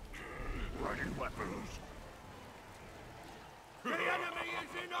stopped. Ready weapons. The enemy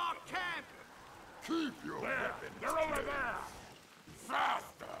is in our camp! Keep your weapons. They're over there!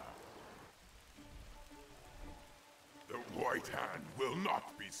 Faster! The White Hand will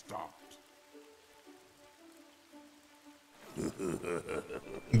not be stopped.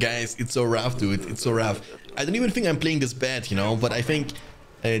 Guys, it's so rough, dude. It's so rough. I don't even think I'm playing this bad, you know, but I think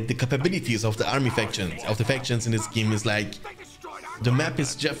the capabilities of the army factions, of the factions in this game is like... The map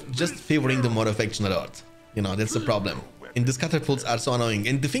is just favoring the Moro faction a lot. You know, that's the problem. And these catapults are so annoying.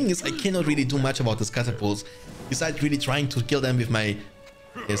 And the thing is, I cannot really do much about these catapults besides really trying to kill them with my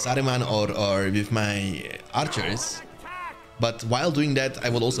Saruman or with my archers. But while doing that, I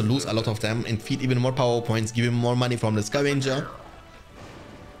will also lose a lot of them and feed even more power points, give him more money from the scavenger.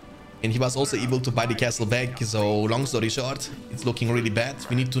 And he was also able to buy the castle back. So long story short, it's looking really bad.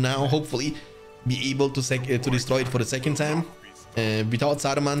 We need to now hopefully be able to destroy it for the second time. Without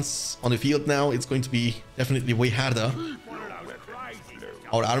Sarumans on the field now, it's going to be definitely way harder.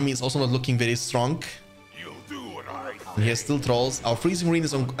 Our army is also not looking very strong. He has still trolls. Our freezing ring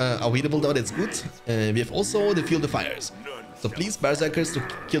is available though, that's good. We have also the Field of Fires. So please, berserkers, to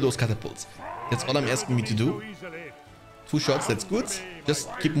kill those catapults. That's all I'm asking me to do. 2 shots, that's good. Just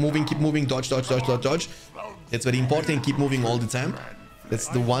keep moving, dodge, dodge, dodge, dodge, dodge. That's very important, keep moving all the time. That's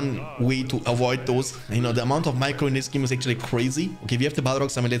the one way to avoid those. You know, the amount of micro in this game is actually crazy. Okay, we have the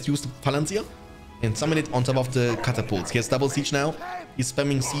Balrog summon. Let's use the Palantir and summon it on top of the catapults. He has double siege now. He's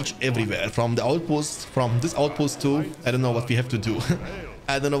spamming siege everywhere. From the outpost, from this outpost to... I don't know what we have to do.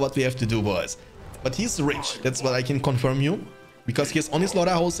 I don't know what we have to do, boys. But he's rich. That's what I can confirm you. Because he has on his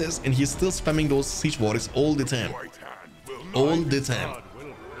slaughterhouses and he's still spamming those siege warriors all the time. All the time.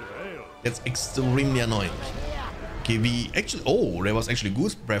 That's extremely annoying. Okay, we actually... Oh, that was actually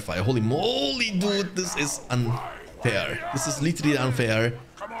good breath fire. Holy moly, dude. This is unfair. This is literally unfair.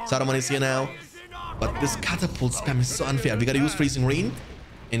 Saruman is here now. But this catapult spam is so unfair. We gotta use freezing rain.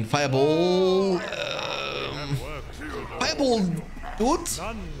 And fireball... Fireball, dude.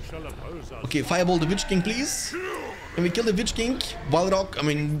 Okay, fireball the Witch King, please. Can we kill the Witch King? Balrog, I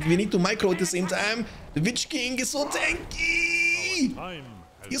mean, we need to micro at the same time. The Witch King is so tanky.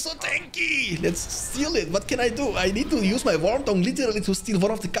 He's so tanky! Let's steal it. What can I do? I need to use my Worm Tongue literally to steal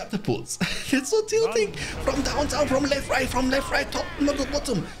one of the catapults. It's so tilting. From downtown, from left, right, top,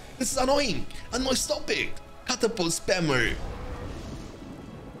 bottom. This is annoying. Annoying, stop it. Catapult spammer.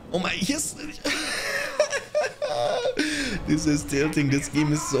 Oh my, yes. This is tilting. This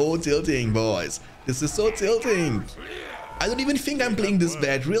game is so tilting, boys. This is so tilting. I don't even think I'm playing this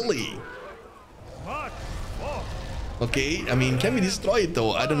bad, really. Okay, I mean, can we destroy it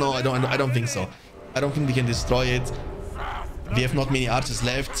though? I don't know. I don't think so. I don't think we can destroy it. We have not many archers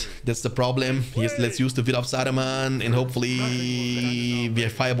left. That's the problem. Yes, let's use the Will of Saruman, and hopefully we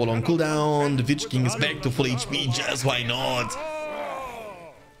have Fireball on cooldown. The Witch King is back to full HP. Just why not?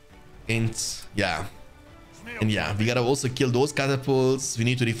 And yeah. And yeah, we gotta also kill those catapults. We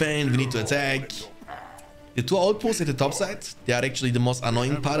need to defend. We need to attack. The two outposts at the top side, they are actually the most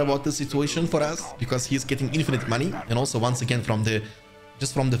annoying part about the situation for us, because he's getting infinite money, and also once again from the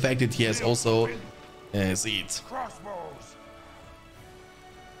fact that he has also see it.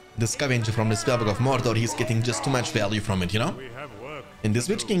 The scavenger from the Spellbook of Mordor, he's getting just too much value from it, you know? And this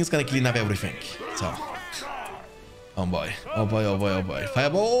Witch King is gonna clean up everything. So, oh boy, oh boy, oh boy, oh boy.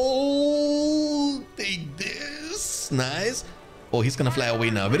 Fireball! Take this! Nice. Oh, he's gonna fly away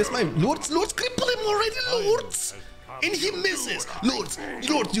now. Where is my Lords? Lords, cripple him already, Lords! And he misses! Lords,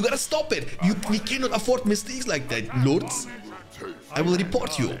 Lords, you gotta stop it! We cannot afford mistakes like that, Lords. I will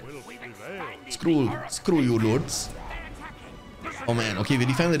report you. Screw you, Lords. Oh man, okay, we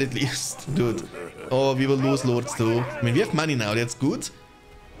defended at least, dude. Oh, we will lose Lords too. I mean, we have money now, that's good.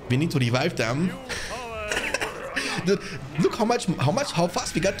 We need to revive them. Dude, look how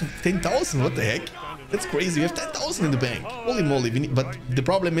fast we got to 10,000, what the heck? That's crazy, we have 10,000 in the bank. Holy moly, but the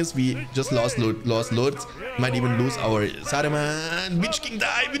problem is we just lost Lords. Might even lose our Saruman. Witch King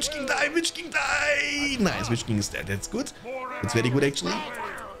die, Witch King die, Witch King die! Nice, Witch King is dead, that's good. That's very good actually.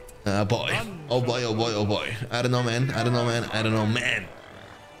 Boy. Oh boy, oh boy, oh boy. I don't know, man. I don't know, man. I don't know, man.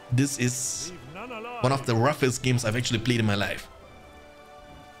 This is one of the roughest games I've actually played in my life.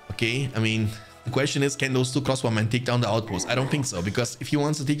 Okay, I mean, the question is, can those two crossbowmen take down the outpost? I don't think so, because if he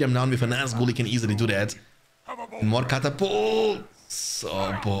wants to take them down with an Nazgul, he can easily do that. And more catapults.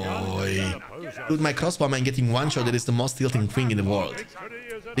 Oh boy. Dude, my crossbowman getting one shot, that is the most tilting thing in the world.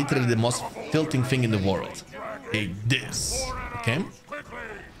 Literally the most tilting thing in the world. Take this. Okay.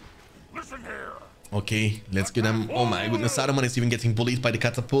 Okay, let's get them. Oh my goodness, Saruman is even getting bullied by the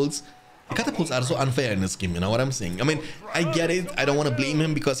catapults. The catapults are so unfair in this game, you know what I'm saying? I mean, I get it, I don't want to blame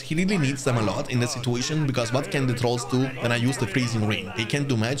him, because he really needs them a lot in this situation, because what can the trolls do when I use the freezing ring? They can't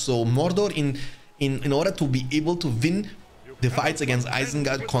do much. So Mordor, in order to be able to win the fights against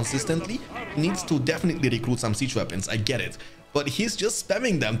Isengard consistently, needs to definitely recruit some siege weapons. I get it. But he's just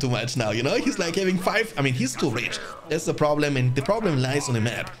spamming them too much now, you know? He's like having 5... I mean, he's too rich. That's the problem, and the problem lies on the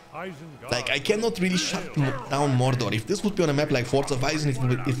map. Like, I cannot really shut down Mordor. If this would be on a map like Forts of Eisen,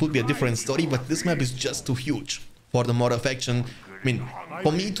 it would be a different story, but this map is just too huge for the Mordor faction. I mean,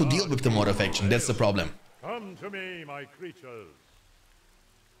 for me to deal with the Mordor faction, that's the problem. Come to me, my creatures.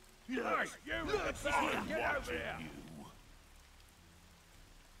 Yes, get over here.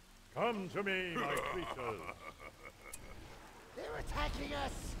 Come to me, my creatures. They're attacking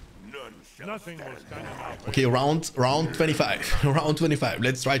us. Nothing will stand in our way. Okay, round 25. Round 25.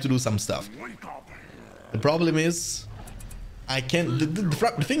 Let's try to do some stuff. The problem is, I can't.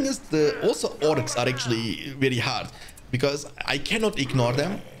 The thing is, also orcs are actually very hard, because I cannot ignore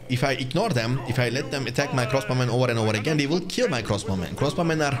them. If I ignore them, if I let them attack my crossbowmen over and over again, they will kill my crossbowmen.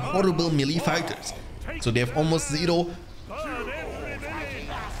 Crossbowmen are horrible melee fighters, so they have almost zero.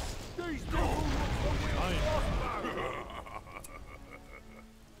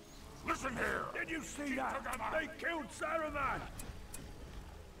 See that? They killed Saruman!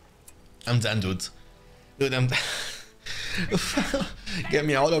 I'm done, dude. Dude, I'm done. Get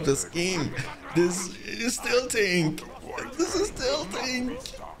me out of this game. This is tilting. This is tilting.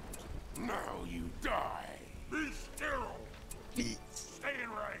 Now you die. Be still. Please. Stay in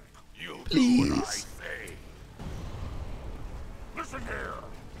rank. You'll Please. do what I say. Listen here.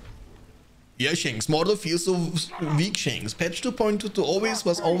 Yeah, Shanks. Mordor feels so weak, Shanks. Patch 2.22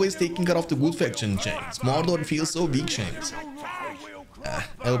 was always taking care of the good faction, Shanks. Mordor feels so weak, Shanks. I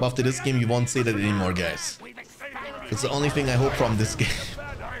hope after this game you won't say that anymore, guys. It's the only thing I hope from this game.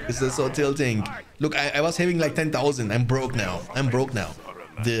 This is so tilting. Look, I was having like 10,000. I'm broke now.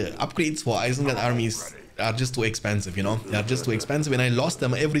 The upgrades for Isengard armies are just too expensive, you know? They are just too expensive, and I lost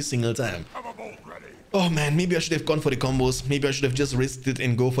them every single time. Oh man, maybe I should have gone for the combos. Maybe I should have just risked it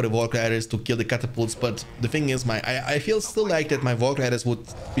and go for the Walk Riders to kill the catapults. But the thing is, I feel still like that my Walk Riders would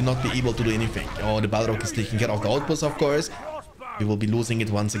not be able to do anything. Oh, the Balrog is taking care of the outpost, of course. We will be losing it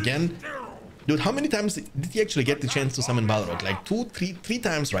once again. Dude, how many times did he actually get the chance to summon Balrog? Like three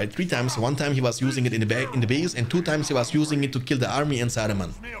times, right? 3 times. One time he was using it in the base, and 2 times he was using it to kill the army and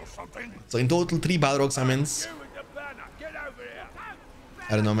Saruman. So in total, 3 Balrog summons.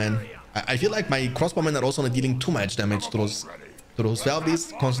 I don't know, man. I feel like my crossbowmen are also not dealing too much damage to those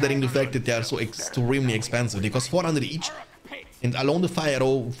Velvies, considering the fact that they are so extremely expensive. They cost 400 each, and alone the fire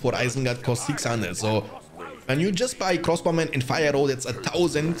arrow for Isengard costs 600. So when you just buy crossbowmen and fire arrow, that's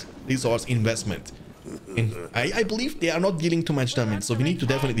 1,000 resource investment. And I believe they are not dealing too much damage, so we need to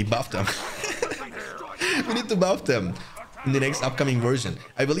definitely buff them. We need to buff them in the next upcoming version.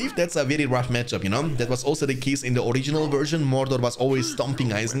 I believe that's a very rough matchup, you know. That was also the case in the original version. Mordor was always stomping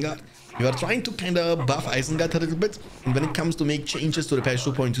Isengard. We are trying to kind of buff Isengard a little bit, and when it comes to make changes to the patch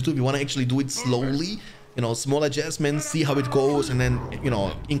 2.22, we want to actually do it slowly, you know, small adjustments, see how it goes, and then, you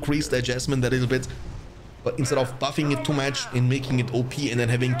know, increase the adjustment a little bit. But instead of buffing it too much and making it OP and then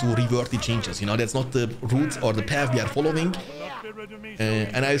having to revert the changes, you know, that's not the route or the path we are following.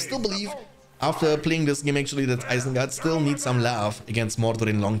 And I still believe, after playing this game actually, that Isengard still needs some love against Mordor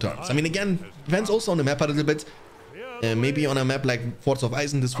in long terms. I mean, again, depends also on the map a little bit. Maybe on a map like Forts of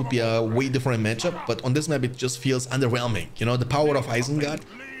Isen, this would be a way different matchup, but on this map it just feels underwhelming. You know, the power of Isengard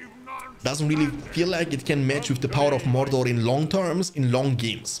doesn't really feel like it can match with the power of Mordor in long terms, in long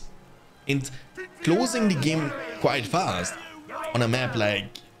games. And closing the game quite fast on a map like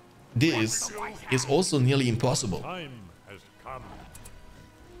this is also nearly impossible. Time has come.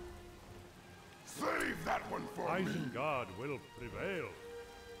 Save that one for me. Isengard will prevail.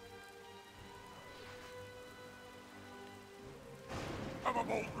 Have a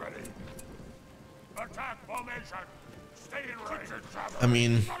bolt ready. Attack formation. Stay in range. I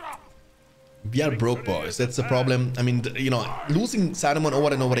mean, we are broke, boys. That's the problem. I mean, you know, losing Saruman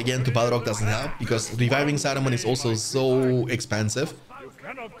over and over again to Balrog doesn't help, because reviving Saruman is also so expensive. You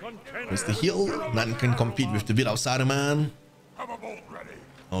cannot contend. With the heal, none can compete with the will of Saruman. Have a bolt ready.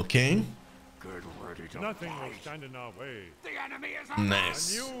 Okay. Good ready to Nothing will stand in our way. The enemy is on.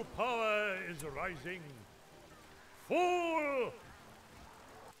 Nice. New power is rising. Fool!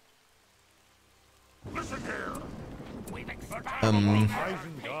 Listen here. We've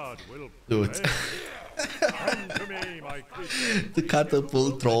Isengard will Dude. prevail. Come to me, my creature. The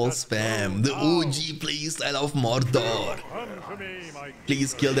catapult troll spam. The OG playstyle of Mordor. Come to me, my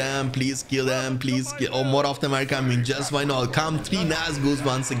Please kill them, please kill them, please kill. Oh, more of them are coming. Just why not? Come 3 Nazgûls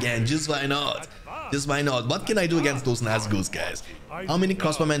once again. Just why not? Just why not? What can I do against those Nazgûls, guys? How many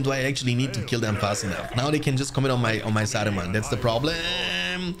crossbowmen do I actually need to kill them fast enough? Now they can just come in on my Saruman. That's the problem.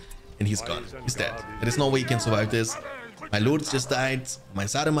 And he's gone. He's dead. There is no way he can survive this. My lords just died. My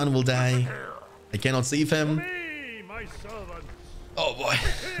Saruman will die. I cannot save him. me, my servant. Oh boy.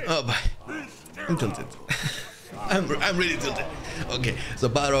 Oh boy. I'm tilted. I'm really tilted. Okay, so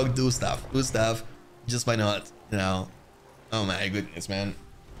Balrog, do stuff. Do stuff. Just why not? You know. Oh my goodness, man.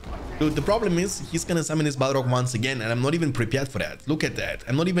 Dude, the problem is he's gonna summon his Balrog once again, and I'm not even prepared for that. Look at that.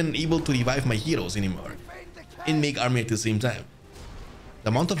 I'm not even able to revive my heroes anymore and make army at the same time. The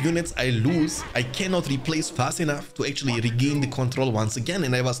amount of units I lose, I cannot replace fast enough to actually regain the control once again,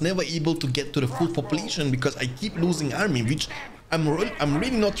 and I was never able to get to the full population because I keep losing army, which I'm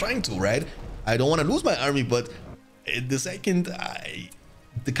really not trying to, right? I don't want to lose my army, but the second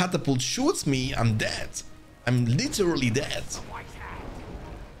the catapult shoots me, I'm dead. I'm literally dead.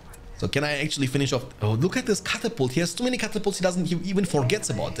 So can I actually finish off? Oh, look at this catapult. He has too many catapults, he even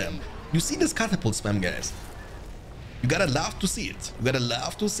forgets about them. You see this catapult spam, guys? You gotta love to see it. You gotta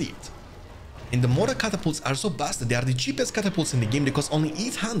love to see it. And the mortar catapults are so busted. They are the cheapest catapults in the game. They cost only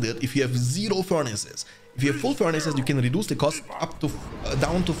 800 if you have 0 furnaces. If you have full furnaces, you can reduce the cost up to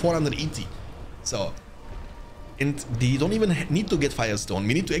down to 480. So, and they don't even need to get Firestone.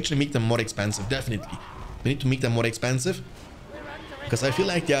 We need to actually make them more expensive. Definitely, we need to make them more expensive because I feel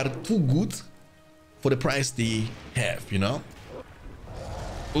like they are too good for the price they have. You know.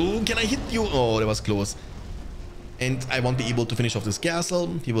 Oh, can I hit you? Oh, that was close. And I won't be able to finish off this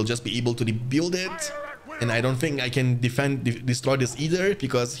castle. He will just be able to rebuild it. And I don't think I can destroy this either,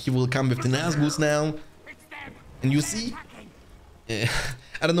 because he will come with the Nazgûls now. And you see, I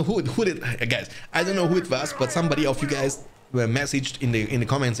don't know who did, guys. I don't know who it was, but somebody of you guys were messaged in the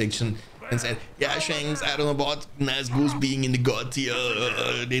comment section and said, "Yeah, Shanks, I don't know about Nazgûls being in the god tier.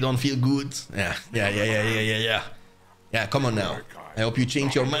 They don't feel good." Yeah. Yeah, come on now. I hope you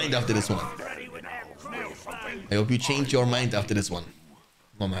change your mind after this one. I hope you change your mind after this one.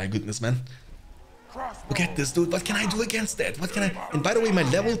 Oh my goodness, man. Look at this, dude. What can I do against that? What can I... And by the way, my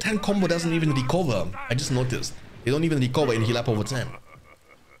level 10 combo doesn't even recover. I just noticed. They don't even recover and heal up over time.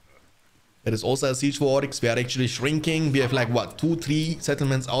 There is also a siege for orcs. We are actually shrinking. We have like, what, 2-3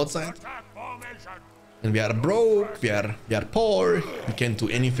 settlements outside? And we are broke. We are poor. We can't do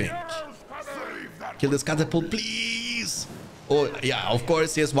anything. Kill this catapult, please. Oh, yeah, of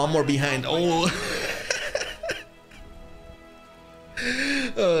course. There's one more behind. Oh...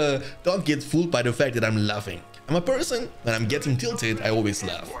 don't get fooled by the fact that I'm laughing. I'm a person, when I'm getting tilted, I always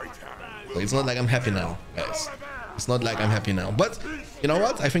laugh. So it's not like I'm happy now, guys. It's not like I'm happy now. But you know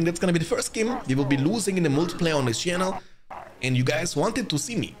what? I think that's gonna be the first game we will be losing in the multiplayer on this channel. And you guys wanted to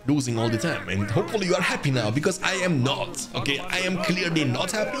see me losing all the time. And hopefully you are happy now, because I am not. Okay, I am clearly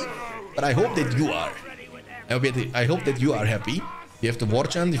not happy. But I hope that you are. I hope that you are happy. You have the war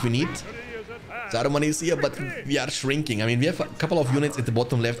chant if you need. Saruman is here, but we are shrinking. I mean, we have a couple of units at the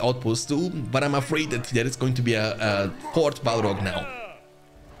bottom left outpost too, but I'm afraid that there is going to be a fourth Balrog now.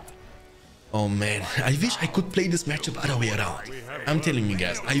 Oh man, I wish I could play this matchup other way around. I'm telling you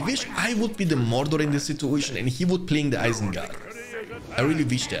guys, I wish I would be the Mordor in this situation and he would playing the Isengard. I really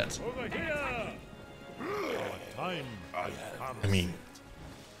wish that. I mean,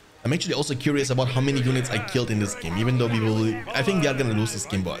 I'm actually also curious about how many units I killed in this game, even though I think we are gonna lose this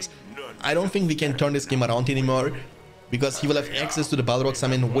game, boys. I don't think we can turn this game around anymore, because he will have access to the Balrog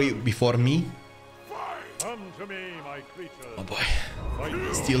summon way before me. Oh boy.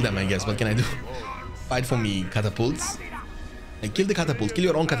 Steal them, I guess. What can I do? Fight for me, catapults. And kill the catapults. Kill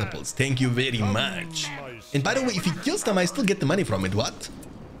your own catapults. Thank you very much. And by the way, if he kills them, I still get the money from it. What?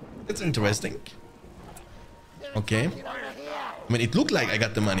 That's interesting. Okay. I mean, it looked like I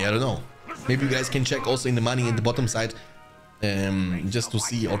got the money. I don't know. Maybe you guys can check also in the money in the bottom side. Just to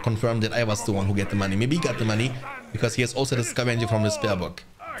see or confirm that I was the one who got the money. Maybe he got the money because he has also the scavenger from the spare book.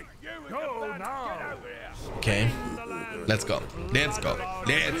 Okay. Let's go. Let's go.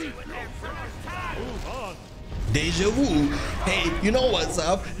 Let's. Deja vu. Hey, you know what's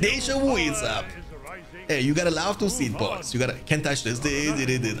up? Deja vu is up. Hey, you gotta love to see it, boys. You gotta can't touch this.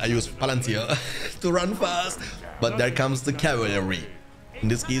 I use Palantir to run fast, but there comes the cavalry. In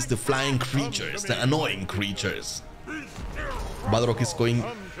this case, the flying creatures, the annoying creatures. Balrog is going,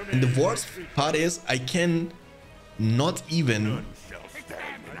 and the worst part is I cannot even.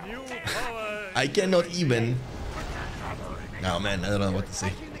 Oh man, I don't know what to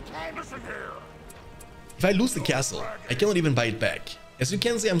say. If I lose the castle, I cannot even buy it back. As you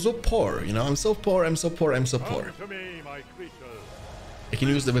can see, I'm so poor, you know, I'm so poor. I can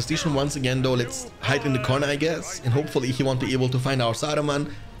use the Vestation once again though. Let's hide in the corner, I guess, and hopefully he won't be able to find our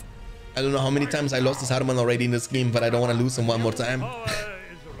Saruman. I don't know how many times I lost the Saruman already in this game, but I don't want to lose him one more time.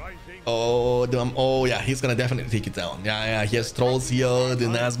 Oh yeah, he's gonna definitely take it down. Yeah, he has trolls here, the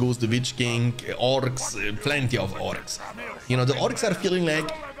Nazgûs, the Witch King, orcs, plenty of orcs. You know, the orcs are feeling like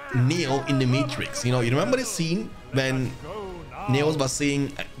Neo in the Matrix. You know, you remember the scene when Neo was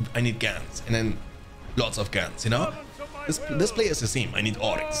saying, I need guns, and then lots of guns, you know? This play is the same. I need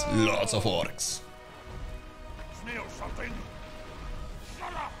orcs, lots of orcs.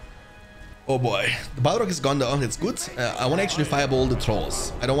 Oh boy, the Balrog is gone down. It's good. I want to actually fireball the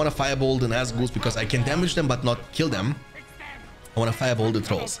trolls. I don't want to fireball the Nazgûs because I can damage them but not kill them. I want to fireball the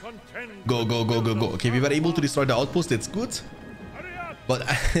trolls. Go, go, go, go, go. Okay, we were able to destroy the outpost. That's good. But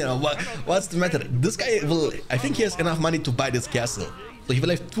you know what's the matter? This guy will. I think he has enough money to buy this castle. So he will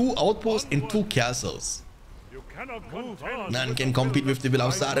have 2 outposts and 2 castles. None can compete with the will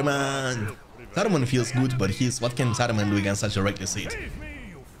of Saruman. Saruman feels good, but what can Saruman do against such a reckless hit?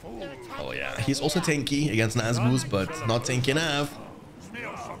 Oh yeah, he's also tanky against Nazgûs, but not tanky enough.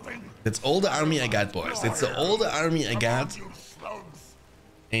 That's all the army I got, boys. That's all the army I got.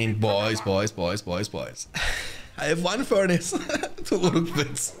 And boys. I have 1 furnace. 2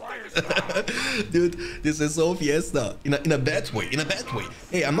 Uruk-pits. Dude, this is so fiesta. In a bad way.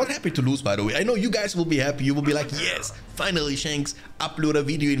 Hey, I'm not happy to lose, by the way. I know you guys will be happy. You will be like, yes, finally Shanks upload a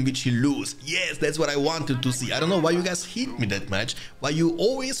video in which he lose. Yes, that's what I wanted to see. I don't know why you guys hate me that much. Why you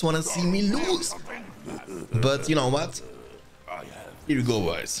always want to see me lose. But you know what? Here you go,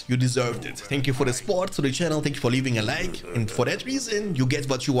 boys. You deserved it. Thank you for the support to the channel. Thank you for leaving a like. And for that reason, you get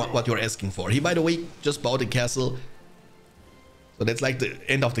what you want, what you're asking for. He, by the way, just bought a castle. So that's like the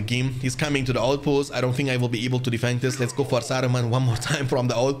end of the game. He's coming to the outpost. I don't think I will be able to defend this. Let's go for Saruman one more time from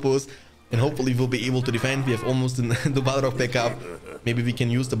the outpost. And hopefully we'll be able to defend. We have almost the Balrog backup. Maybe we can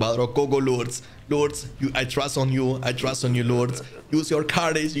use the Balrog. Go, Lords. Lords, I trust on you. I trust on you, Lords. Use your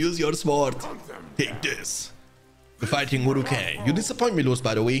carnage. Use your sword. Take this. The fighting Uruk-hai. You disappoint me, Lords,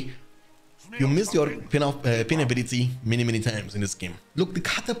 by the way. You missed your pin ability many times in this game. Look, the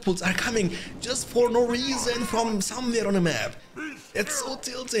catapults are coming just for no reason from somewhere on the map. It's so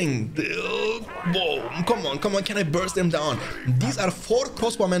tilting. Whoa, come on, can I burst them down? These are 4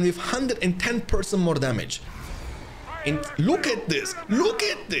 crossbowmen with 110% more damage. And look at this.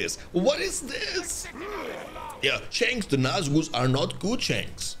 What is this? Yeah, Shanks, the Nazgûs are not good,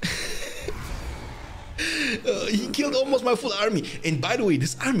 Shanks. He killed almost my full army. And by the way,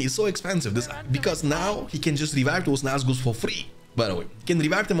 this army is so expensive because now he can just revive those Nazgûs for free. By the way, you can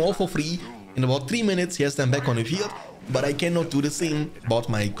revive them all for free. In about 3 minutes, he has them back on the field. But I cannot do the same about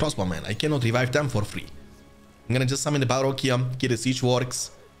my crossbowmen. I cannot revive them for free. I'm gonna just summon the Balrog here, get the siege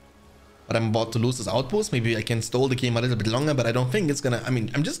works. But I'm about to lose this outpost. Maybe I can stall the game a little bit longer, but I don't think it's gonna. I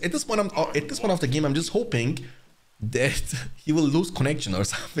mean, I'm just at this point. At this point of the game, I'm just hoping that he will lose connection or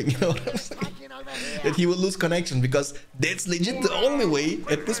something. You know what I'm saying? That he will lose connection, because that's legit the only way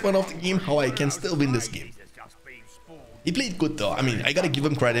at this point of the game how I can still win this game. He played good though. I mean, I gotta give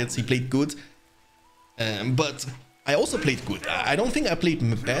him credits. He played good, but I also played good. I don't think I played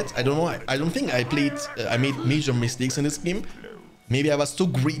bad. I don't know. I don't think I played. I made major mistakes in this game. Maybe I was too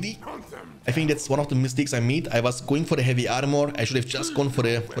greedy. I think that's one of the mistakes I made. I was going for the heavy armor. I should have just gone for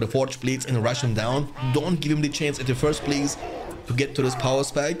the forge blades and rush him down. Don't give him the chance at the first place to get to this power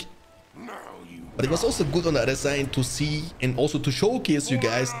spike. But it was also good on the other side to see and also to showcase you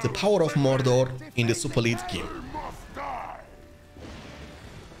guys the power of Mordor in the super late game.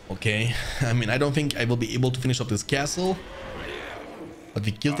 Okay, I mean, I don't think I will be able to finish up this castle, but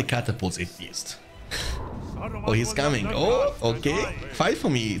we killed the catapults at least. Oh, he's coming. Oh, okay. Fight for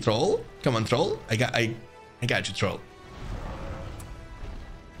me, troll. Come on, troll. I got you, troll.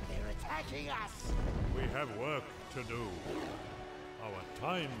 They're attacking us. We have work to do. Our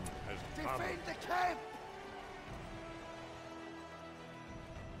time has come. Defend the camp.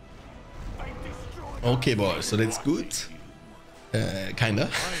 Okay, boys. So that's good. Kinda.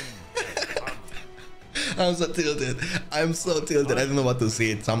 I'm so tilted. I'm so tilted. I don't know what to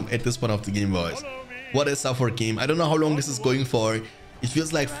say at this point of the game, boys. What a suffer game. I don't know how long this is going for. It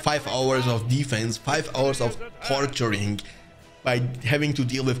feels like 5 hours of defense, 5 hours of torturing by having to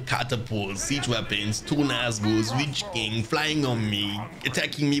deal with catapults, siege weapons, 2 Nazgûls, Witch King flying on me,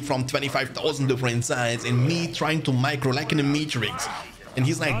 attacking me from 25,000 different sides, and me trying to micro like in a Matrix. And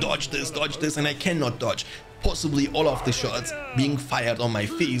he's like, dodge this, and I cannot dodge. Possibly all of the shots being fired on my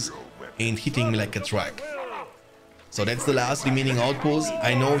face and hitting me like a truck. So that's the last remaining outpost.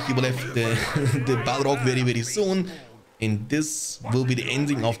 I know he will have the Balrog very soon, and this will be the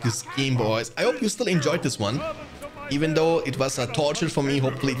ending of this game, boys. I hope you still enjoyed this one, even though it was a torture for me.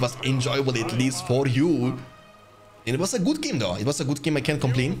 Hopefully it was enjoyable at least for you. And it was a good game though. It was a good game. I can't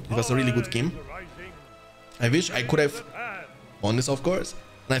complain. It was a really good game. I wish I could have won this, of course.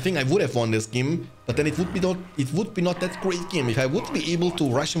 And I think I would have won this game, but then it would be not that great game if I would be able to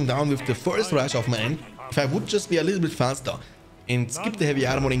rush him down with the first rush of mine. If I would just be a little bit faster and skip the heavy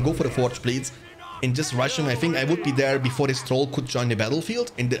armor and go for the forge blades and just rush him, I think I would be there before this troll could join the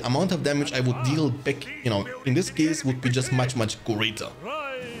battlefield, and the amount of damage I would deal back, you know, in this case would be just much greater.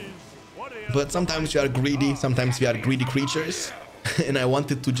 But sometimes we are greedy, sometimes we are greedy creatures, and I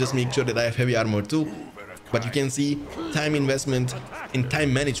wanted to just make sure that I have heavy armor too. But you can see time investment and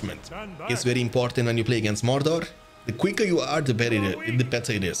time management is very important when you play against Mordor. The quicker you are, the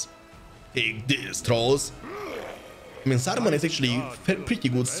better it is. Take this, trolls. I mean, Saruman is actually a pretty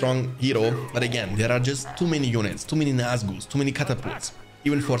good, strong hero, but again, there are just too many units, too many Nazgûls, too many catapults.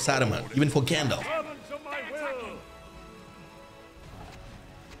 Even for Saruman, even for Gandalf.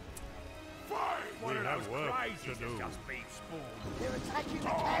 We have work to do. They're attacking the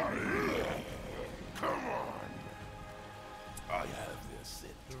camp. Come on. I have this.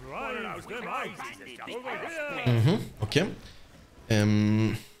 Drive them out. Over here. Okay. I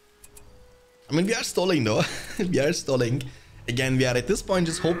mean, we are stalling though. We are stalling. Again, we are at this point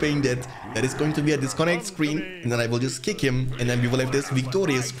just hoping that there is going to be a disconnect screen, and then I will just kick him, and then we will have this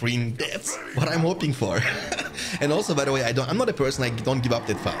victorious screen. That's what I'm hoping for. And also, by the way, I'm not a person, I don't give up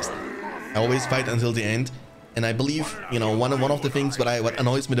that fast. I always fight until the end. And I believe, you know, one of the things what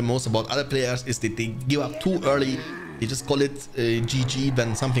annoys me the most about other players is that they give up too early. They just call it GG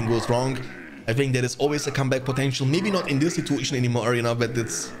when something goes wrong. I think there is always a comeback potential. Maybe not in this situation anymore, you know, but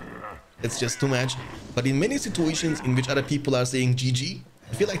it's just too much. But in many situations in which other people are saying GG,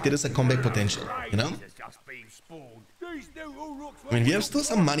 I feel like there is a comeback potential, you know? I mean, we have still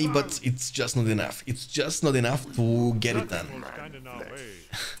some money, but it's just not enough. It's just not enough to get it done.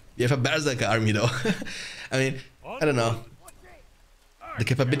 We have a Berserker army though. I mean, I don't know. The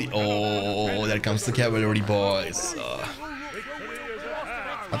capability. Oh, there comes the cavalry, boys.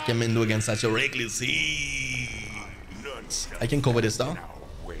 What can men do against such a reckless sea? I can cover this down.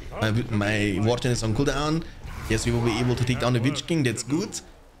 My Warden is on cooldown. Yes, we will be able to take down the Witch King. That's good.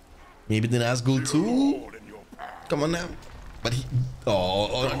 Maybe the Nazgûl too. Come on now. But he.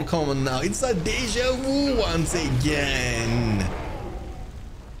 Oh, come on now. It's a deja vu once again.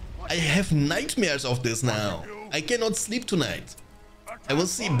 I have nightmares of this now. I cannot sleep tonight. I will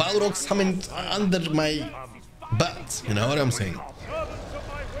see Balrog summoned under my butt. You know what I'm saying?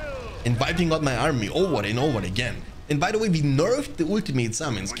 And wiping out my army over and over again. And by the way, we nerfed the ultimate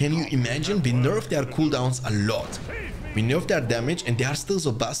summons. Can you imagine? We nerfed their cooldowns a lot. We nerfed their damage and they are still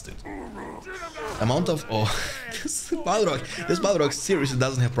so busted. Amount of... Oh, this Balrog seriously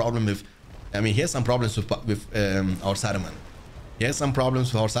doesn't have problem with... I mean, he has some problems with our Saruman. He has some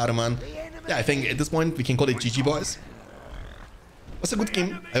problems with our Saruman. Yeah, I think at this point we can call it GG, boys. It was a good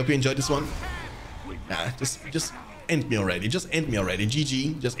game. I hope you enjoyed this one. Nah, just end me already. Just end me already.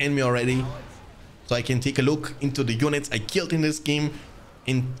 GG. Just end me already. So I can take a look into the units I killed in this game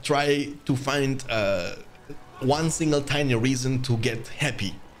and try to find one single tiny reason to get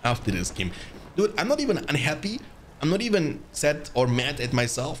happy after this game. Dude, I'm not even unhappy. I'm not even sad or mad at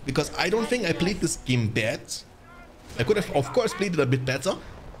myself because I don't think I played this game bad. I could have, of course, played it a bit better,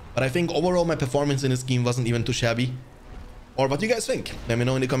 but I think overall my performance in this game wasn't even too shabby. Or what do you guys think? Let me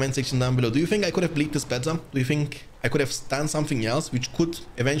know in the comment section down below. Do you think I could have played this better? Do you think I could have done something else which could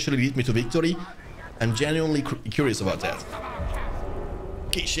eventually lead me to victory? I'm genuinely curious about that.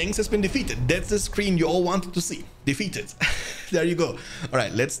 Okay, Shanks has been defeated. That's the screen you all wanted to see. Defeated. There you go.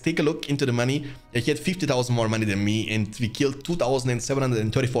 Alright, let's take a look into the money. He had 50,000 more money than me and we killed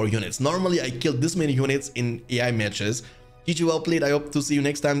 2,734 units. Normally, I killed this many units in AI matches. GG, well played. I hope to see you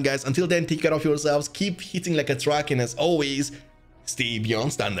next time, guys. Until then, take care of yourselves. Keep hitting like a truck and as always, stay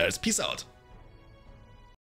beyond standards. Peace out.